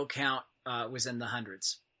her kill count was in the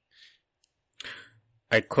hundreds.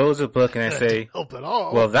 I close the book and I say, help at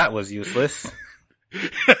all. well, that was useless.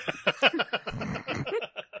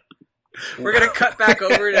 We're gonna cut back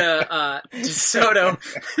over to DeSoto.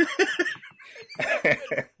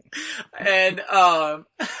 And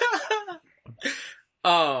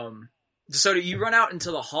DeSoto, you run out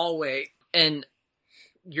into the hallway and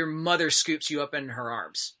your mother scoops you up in her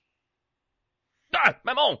arms.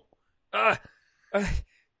 Maman!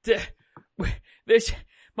 There's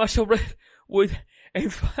Marshall Redwood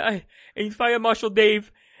and Fire Marshal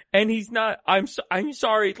Dave, and he's not, I'm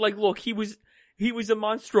sorry, like, look, he was a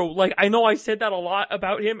monstro. Like, I know I said that a lot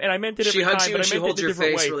about him, and I meant it every She time, hugs you but and I she meant holds it a your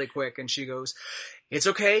different face way. really quick, and she goes, "It's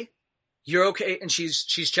okay. you're okay. And she's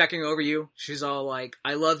checking over you. She's all like,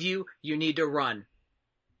 I love you. You need to run.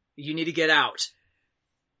 You need to get out.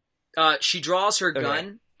 She draws her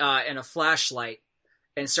gun and a flashlight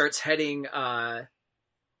and starts heading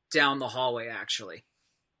down the hallway, actually.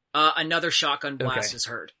 Another shotgun blast is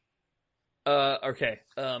heard. Okay.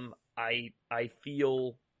 I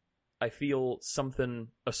feel something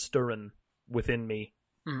a-stirring within me.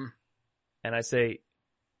 Mm-hmm. And I say,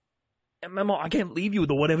 Mama, I can't leave you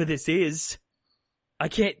with whatever this is. I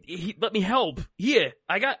can't, let me help. Here,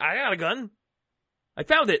 I got a gun. I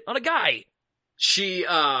found it on a guy. She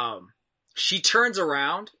turns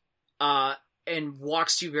around, and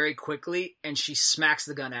walks to you very quickly, and she smacks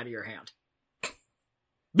the gun out of your hand.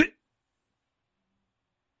 Well,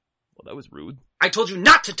 that was rude. I told you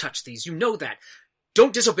not to touch these, you know that.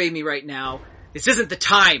 Don't disobey me right now. This isn't the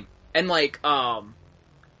time. And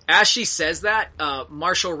as she says that,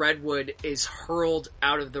 Marshall Redwood is hurled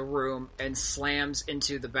out of the room and slams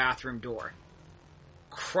into the bathroom door.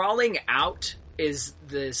 Crawling out is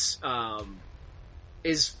this,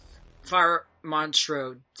 is Fire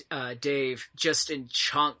Monstro, Dave, just in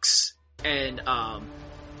chunks and,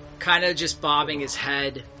 kind of just bobbing his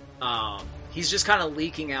head. He's just kind of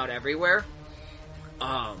leaking out everywhere.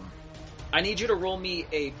 I need you to roll me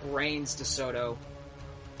a brains DeSoto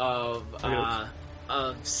of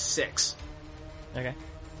 6. Okay.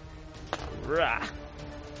 Rah.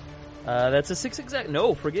 That's a 6 exact.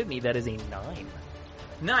 No, forgive me. That is a 9.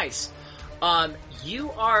 Nice.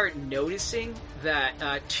 You are noticing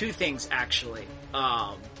that, 2 things actually.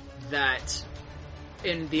 That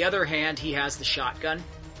in the other hand, he has the shotgun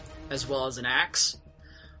as well as an axe.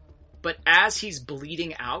 But as he's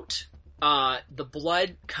bleeding out, the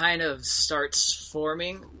blood kind of starts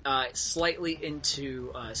forming, slightly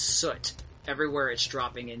into, soot everywhere it's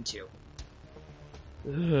dropping into.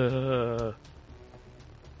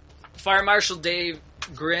 Fire Marshal Dave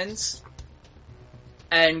grins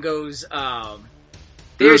and goes,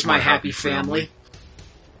 there's my happy family.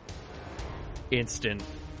 Instant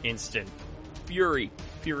fury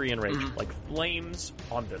and rage, like flames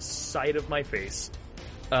on the side of my face.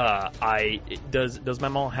 Does my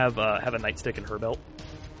mom have a nightstick in her belt?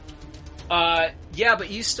 Yeah, but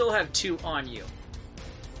you still have 2 on you.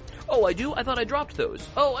 Oh, I do? I thought I dropped those.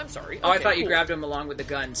 Oh, I'm sorry. Okay, I thought you grabbed them along with the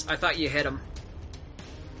guns. I thought you hit them.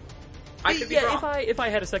 I could be wrong. If I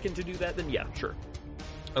had a second to do that, then yeah, sure.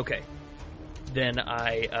 Okay. Then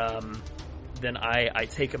I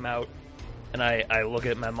take him out, and I look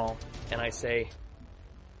at my mom, and I say,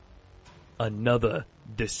 another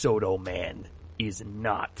DeSoto man is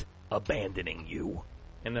not abandoning you.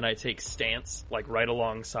 And then I take stance, like right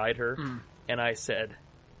alongside her, and I said,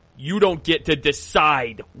 you don't get to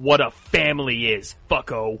decide what a family is,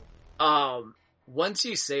 fucko. Once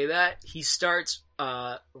you say that, he starts,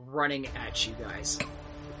 running at you guys.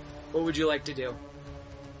 What would you like to do?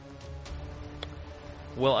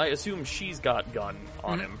 Well, I assume she's got gun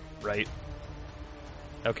on him, right?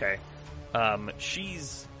 Okay.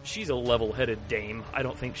 She's a level-headed dame. I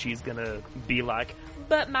don't think she's gonna be like,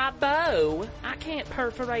 but my bow, I can't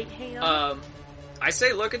perforate him. I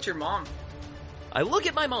say look at your mom. I look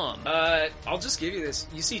at my mom. I'll just give you this.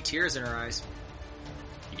 You see tears in her eyes.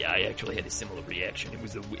 Yeah, I actually had a similar reaction. It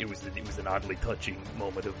was an oddly touching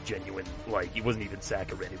moment of genuine, like, it wasn't even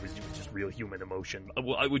saccharine. It was just real human emotion.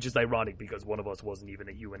 Which is ironic because one of us wasn't even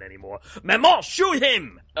a human anymore. Maman, shoot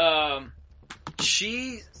him!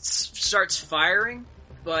 She starts firing,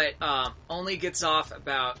 but only gets off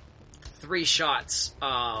about 3 shots.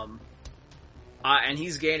 And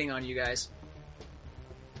he's gaining on you guys.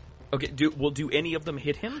 Okay, do any of them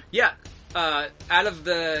hit him? Yeah. Out of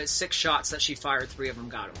the 6 shots that she fired, 3 of them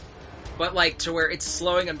got him. But, like, to where it's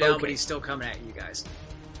slowing him down, but he's still coming at you guys.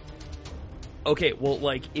 Okay, well,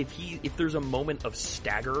 like, if there's a moment of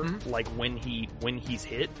stagger, like when he's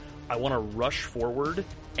hit, I want to rush forward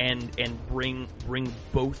and bring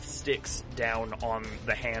both sticks down on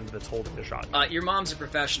the hand that's holding the shotgun. Your mom's a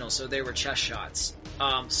professional, so they were chest shots.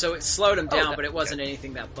 So it slowed him down, but it wasn't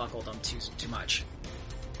anything that buckled him too much.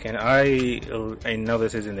 Can I know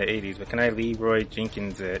this is in the 80s, but can I Leroy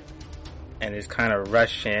Jenkins it and just kind of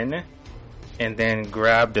rush in and then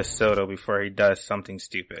grab DeSoto before he does something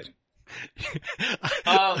stupid?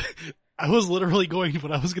 I was literally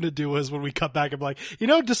what I was going to do was when we cut back, I'm like,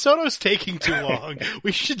 DeSoto's taking too long.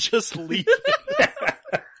 We should just leave it.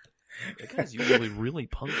 That guy's usually really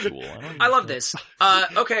punctual. I love this.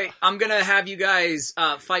 Okay, I'm going to have you guys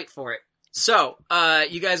fight for it. So,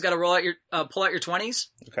 you guys gotta pull out your 20s.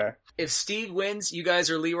 Okay. If Steve wins, you guys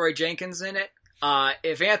are Leroy Jenkins in it.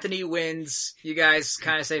 If Anthony wins, you guys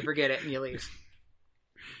kind of say forget it and you leave.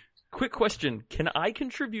 Quick question. Can I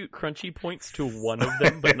contribute crunchy points to one of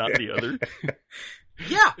them, but not the other?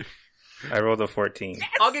 Yeah, I rolled a 14.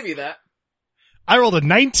 I'll give you that. I rolled a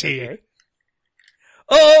 19. Okay.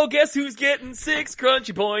 Oh, guess who's getting 6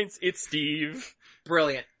 crunchy points? It's Steve.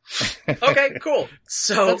 Brilliant. Okay, cool.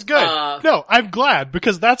 So That's good. No, I'm glad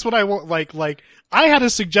because that's what I want. Like, I had a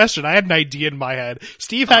suggestion. I had an idea in my head.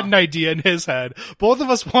 Steve had an idea in his head. Both of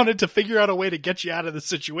us wanted to figure out a way to get you out of the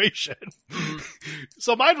situation.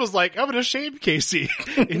 So mine was like, I'm going to shame Casey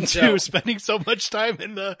into spending so much time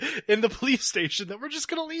in the police station that we're just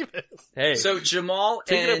going to leave it. Hey, So Jamal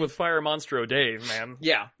take it and up with Fire Monstro Dave, man.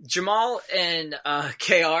 yeah, Jamal and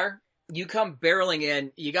KR, you come barreling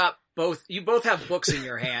in. You both have books in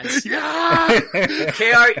your hands. Yeah.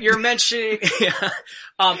 KR, you're mentioning.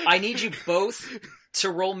 I need you both to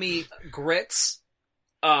roll me grits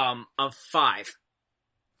of 5.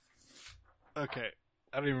 Okay.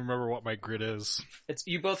 I don't even remember what my grid is.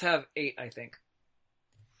 You both have 8, I think.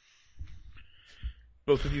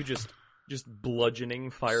 Both of you just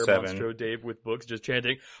bludgeoning Fire 7. Monstro Dave with books, just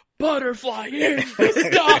chanting, "Butterfly in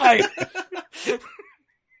the sky!"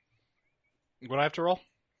 What do I have to roll?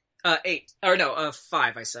 8 or no,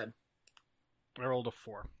 5. I said. I rolled a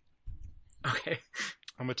 4. Okay,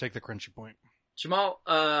 I'm gonna take the crunchy point. Jamal.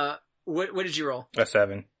 What did you roll? A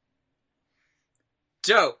 7.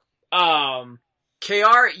 Dope.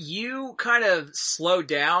 KR, you kind of slow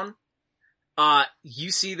down.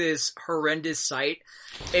 You see this horrendous sight.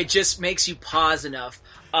 It just makes you pause enough.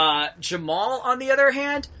 Jamal, on the other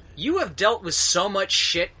hand, you have dealt with so much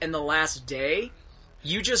shit in the last day.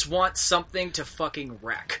 You just want something to fucking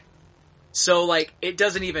wreck. So, like, it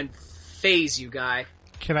doesn't even phase you, guy.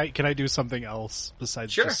 Can I do something else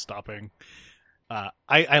besides Sure. just stopping?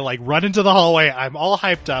 I like run into the hallway. I'm all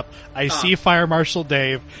hyped up. I see Fire Marshal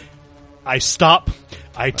Dave. I stop.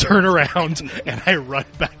 I turn around and I run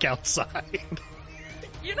back outside.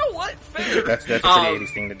 You know what? Fair. That's a pretty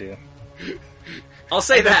 80s thing to do. I'll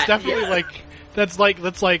say That's that. definitely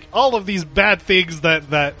that's like all of these bad things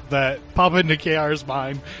that pop into KR's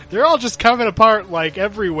mind. They're all just coming apart like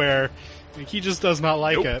everywhere. Like, he just does not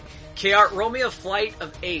like it. KR, roll me a flight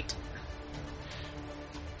of 8.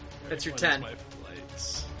 That's your What is 10. my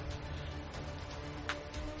flights?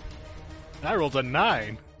 I rolled a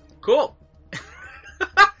 9. Cool.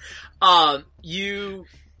 You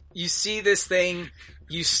see this thing,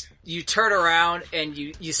 you turn around and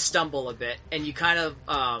you stumble a bit and you kind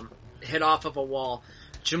of, hit off of a wall.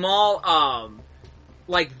 Jamal,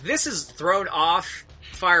 like, this is thrown off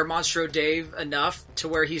Fire Monstro Dave enough to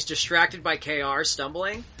where he's distracted by KR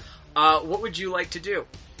stumbling. What would you like to do?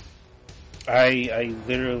 I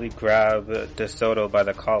literally grab DeSoto by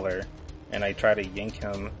the collar and I try to yank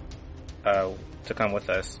him to come with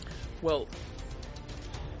us. Well,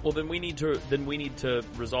 then we need to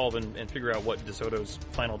resolve and figure out what DeSoto's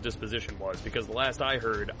final disposition was, because the last I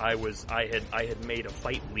heard, I had made a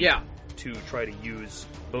fight leap to try to use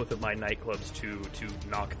both of my nightclubs to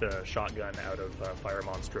knock the shotgun out of Fire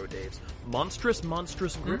Monstro Dave's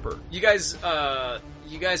monstrous gripper. You guys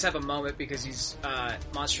have a moment because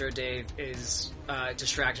Monstro Dave is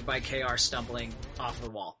distracted by KR stumbling off the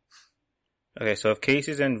wall. Okay, so if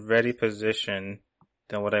Casey's in ready position,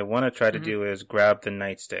 then what I want to try to do is grab the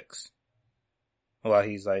nightsticks while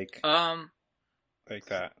he's like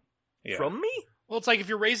that. Yeah. From me? Well, it's like if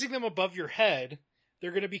you're raising them above your head,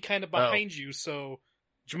 they're going to be kind of behind you, so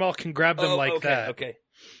Jamal can grab them that. Okay.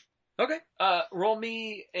 Okay. Roll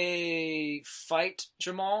me a fight,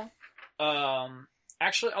 Jamal.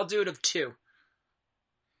 Actually, I'll do it of 2.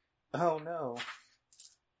 Oh no.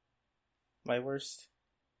 My worst.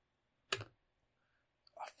 Oh,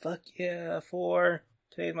 fuck yeah, 4.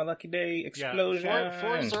 Today's my lucky day. Explosion. Yeah,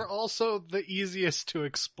 4s are also the easiest to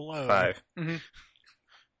explode. 5. Mm-hmm.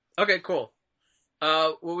 Okay, cool.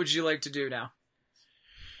 What would you like to do now?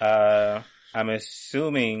 I'm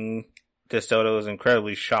assuming DeSoto is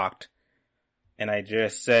incredibly shocked. And I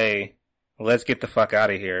just say, let's get the fuck out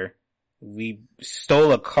of here. We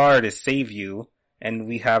stole a car to save you, and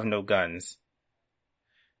we have no guns.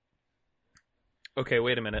 Okay,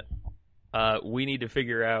 wait a minute. We need to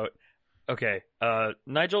figure out. Okay,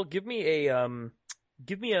 Nigel, give me a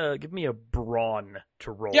brawn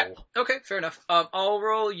to roll. Yeah. Okay, fair enough. I'll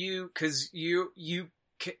roll you because you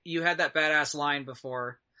had that badass line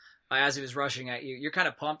before as he was rushing at you. You're kind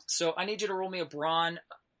of pumped, so I need you to roll me a brawn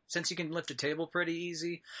since you can lift a table pretty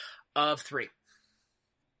easy of 3.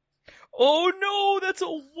 Oh no, that's a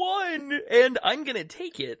 1! And I'm gonna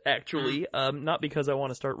take it, actually. Not because I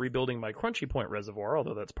want to start rebuilding my Crunchy Point reservoir,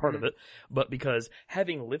 although that's part of it, but because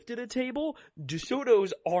having lifted a table,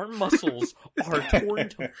 DeSoto's arm muscles are torn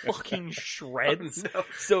to fucking shreds. Oh, no.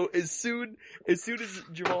 So as soon as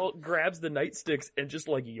Jamal grabs the nightsticks and just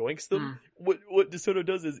like yoinks them, what DeSoto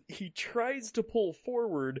does is he tries to pull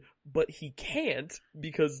forward, but he can't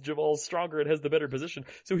because Jamal's stronger and has the better position.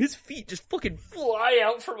 So his feet just fucking fly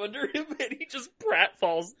out from under him and he just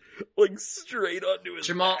pratfalls like straight onto his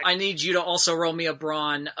Jamal, back. I need you to also roll me a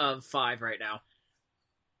brawn of 5 right now.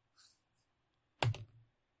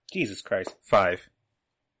 Jesus Christ. 5.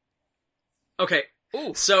 Okay.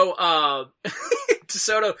 Ooh. So,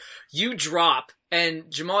 DeSoto, you drop, and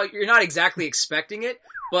Jamal, you're not exactly expecting it,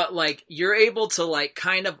 but, like, you're able to, like,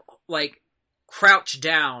 kind of, like, crouch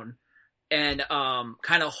down and,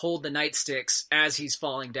 kind of hold the nightsticks as he's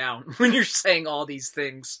falling down when you're saying all these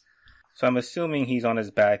things. So I'm assuming he's on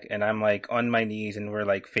his back and I'm like on my knees and we're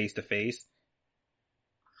like face to face.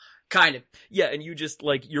 Kind of. Yeah, and you just,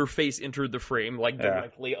 like, your face entered the frame, like,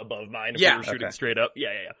 directly above mine if Yeah. we were shooting straight up.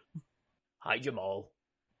 Yeah. Hi, Jamal.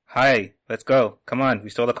 Hi, let's go. Come on, we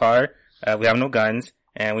stole the car. We have no guns,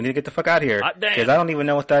 and we need to get the fuck out of here. Hot damn. Because I don't even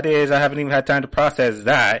know what that is. I haven't even had time to process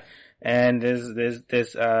that. And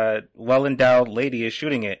this well-endowed lady is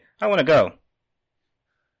shooting it. I want to go.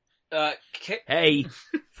 Hey,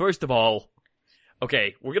 first of all,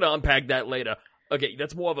 okay, we're gonna unpack that later. Okay,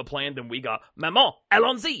 that's more of a plan than we got. Maman,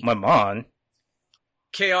 allons-y! Maman?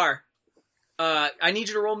 KR, I need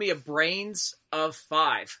you to roll me a brains of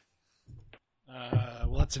 5.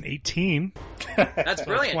 Well, that's an 18. That's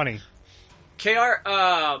brilliant. 20.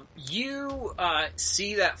 KR, you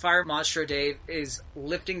see that Fire Monstro Dave is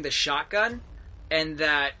lifting the shotgun, and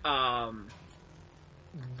that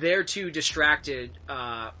they're too distracted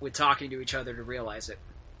with talking to each other to realize it.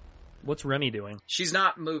 What's Remy doing? She's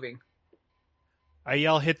not moving. I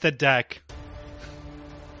yell, hit the deck.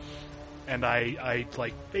 And I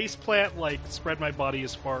like face plant, like spread my body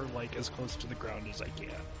as far, like as close to the ground as I can.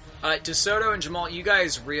 DeSoto and Jamal, you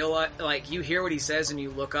guys realize, like, you hear what he says and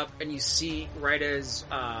you look up and you see right as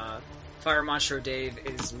Fire Monstro Dave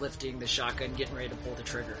is lifting the shotgun, getting ready to pull the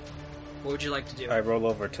trigger. What would you like to do? I roll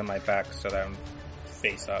over to my back so that I'm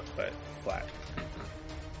face up but flat.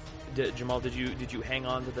 Jamal, did you hang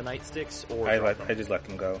on to the nightsticks or I just let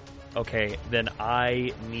them go. Okay, then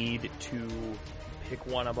I need to pick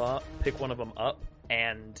one of them up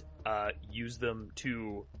and use them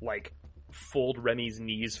to like fold Remy's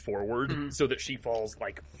knees forward so that she falls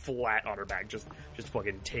like flat on her back. Just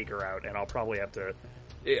fucking take her out, and I'll probably have to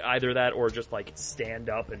either that or just like stand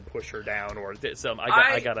up and push her down or some.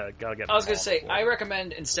 I gotta get. I was gonna say, I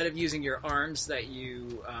recommend instead of using your arms that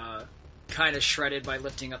you kind of shredded by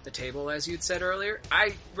lifting up the table, as you'd said earlier,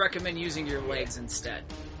 I recommend using your legs instead.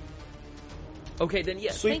 Okay, then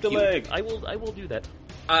yes. Sweep thank the you. leg. I will do that.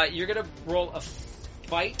 You're gonna roll a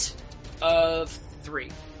fight of 3.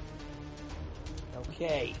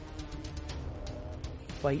 Okay.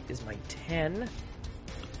 Fight is my 10.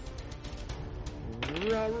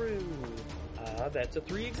 Raru. That's a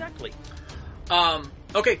 3 exactly.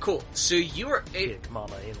 Okay, cool. So you are Kick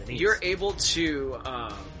mama in the knees. you're able to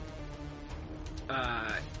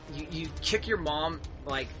you kick your mom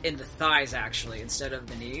like in the thighs actually instead of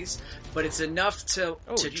the knees, but it's enough to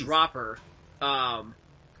geez. drop her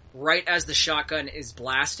right as the shotgun is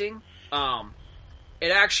blasting.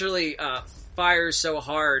 It actually fires so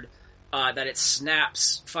hard that it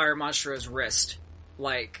snaps Fire Monstro's wrist,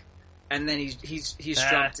 like, and then he's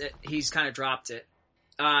dropped it. He's kind of dropped it.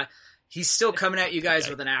 He's still coming at you guys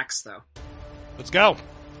with an axe, though. Let's go.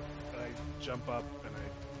 I jump up and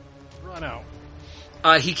I run out.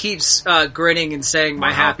 He keeps grinning and saying,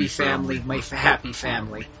 "My happy family, my happy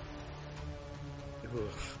family." Ugh.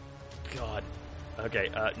 God. Okay,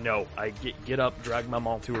 no. I get up, drag my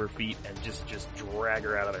mom to her feet, and just drag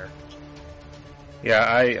her out of there.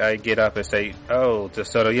 Yeah, I get up and say, "Oh,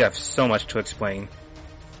 DeSoto, you have so much to explain.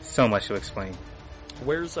 So much to explain."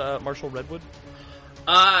 Where's Marshall Redwood?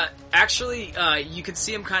 Actually, you can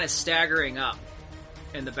see him kind of staggering up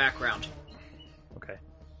in the background. Okay.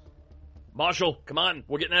 Marshall, come on,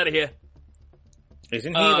 we're getting out of here.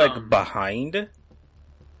 Isn't he like behind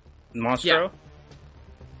Monstro?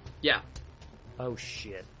 Yeah. Oh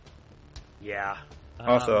shit. Yeah.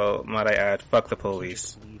 Also, might I add, fuck the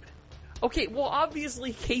police. Okay, well,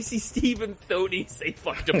 obviously Casey, Steve, and Thony say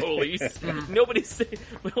fuck the police. Nobody say,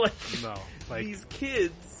 like, No, like these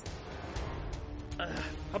kids.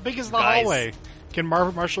 how big is the Guys. hallway? Can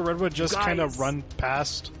Marshall Redwood just kind of Guys. run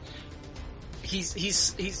past? He's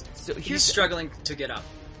So he's struggling to get up.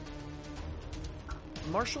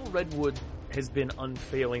 Marshall Redwood has been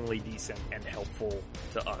unfailingly decent and helpful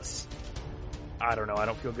to us. I don't know. I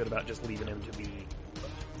don't feel good about just leaving him to be.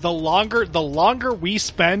 The longer we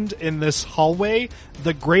spend in this hallway,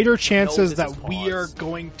 the greater chances that we are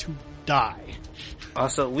going to die.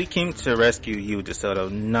 Also, we came to rescue you,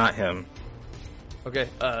 DeSoto, not him. Okay,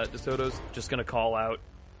 DeSoto's just gonna call out,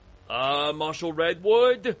 Marshall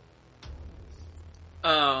Redwood?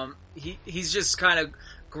 He's just kind of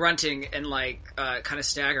grunting and, kind of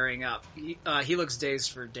staggering up. He looks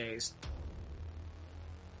dazed for days.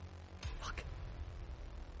 Fuck.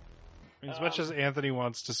 As much as Anthony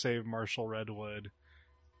wants to save Marshall Redwood,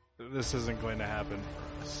 this isn't going to happen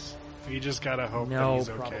for us. We just gotta hope that he's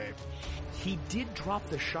okay. He did drop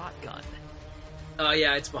the shotgun.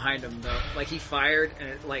 Yeah, it's behind him, though. Like, he fired, and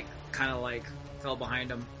it, kind of fell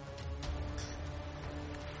behind him.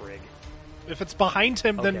 Frig. If it's behind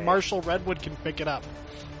him, Okay. then Marshall Redwood can pick it up.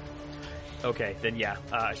 Okay, then yeah,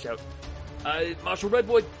 shout, Marshall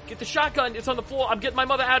Redwood, get the shotgun, it's on the floor, I'm getting my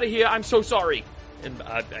mother out of here, I'm so sorry. And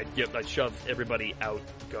I shove everybody out,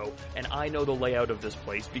 go. And I know the layout of this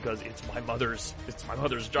place because it's my mother's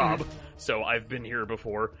job. So I've been here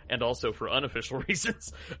before, and also for unofficial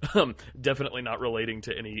reasons. Definitely not relating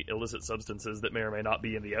to any illicit substances that may or may not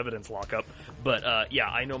be in the evidence lockup. But yeah,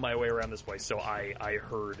 I know my way around this place, so I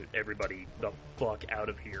heard everybody the fuck out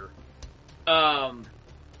of here.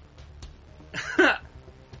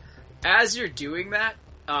 As you're doing that,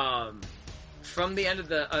 from the end of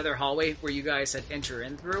the other hallway where you guys had entered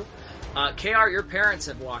in through, KR, your parents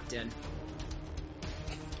have walked in.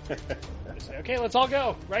 Okay, let's all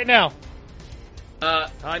go right now.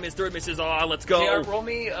 Hi, Mr. and Mrs. R, let's go. KR, roll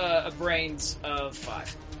me a brains of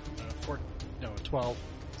 5. 12.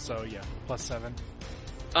 So yeah, plus 7.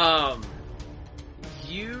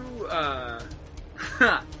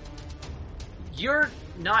 You're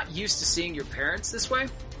not used to seeing your parents this way.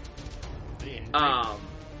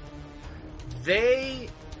 They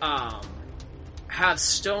have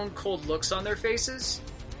stone cold looks on their faces,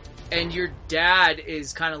 and your dad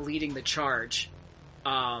is kind of leading the charge.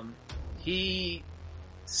 He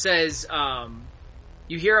says,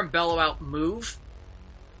 you hear him bellow out, "Move."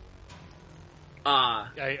 I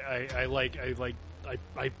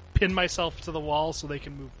pin myself to the wall so they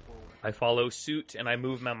can move forward. I follow suit and I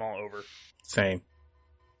move Maman over. Same.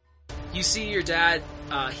 You see your dad,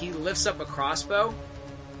 he lifts up a crossbow,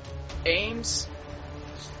 aims,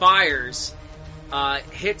 fires,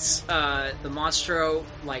 hits the monstro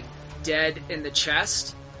dead in the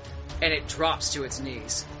chest, and it drops to its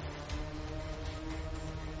knees.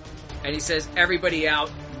 And he says, "Everybody out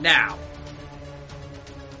now."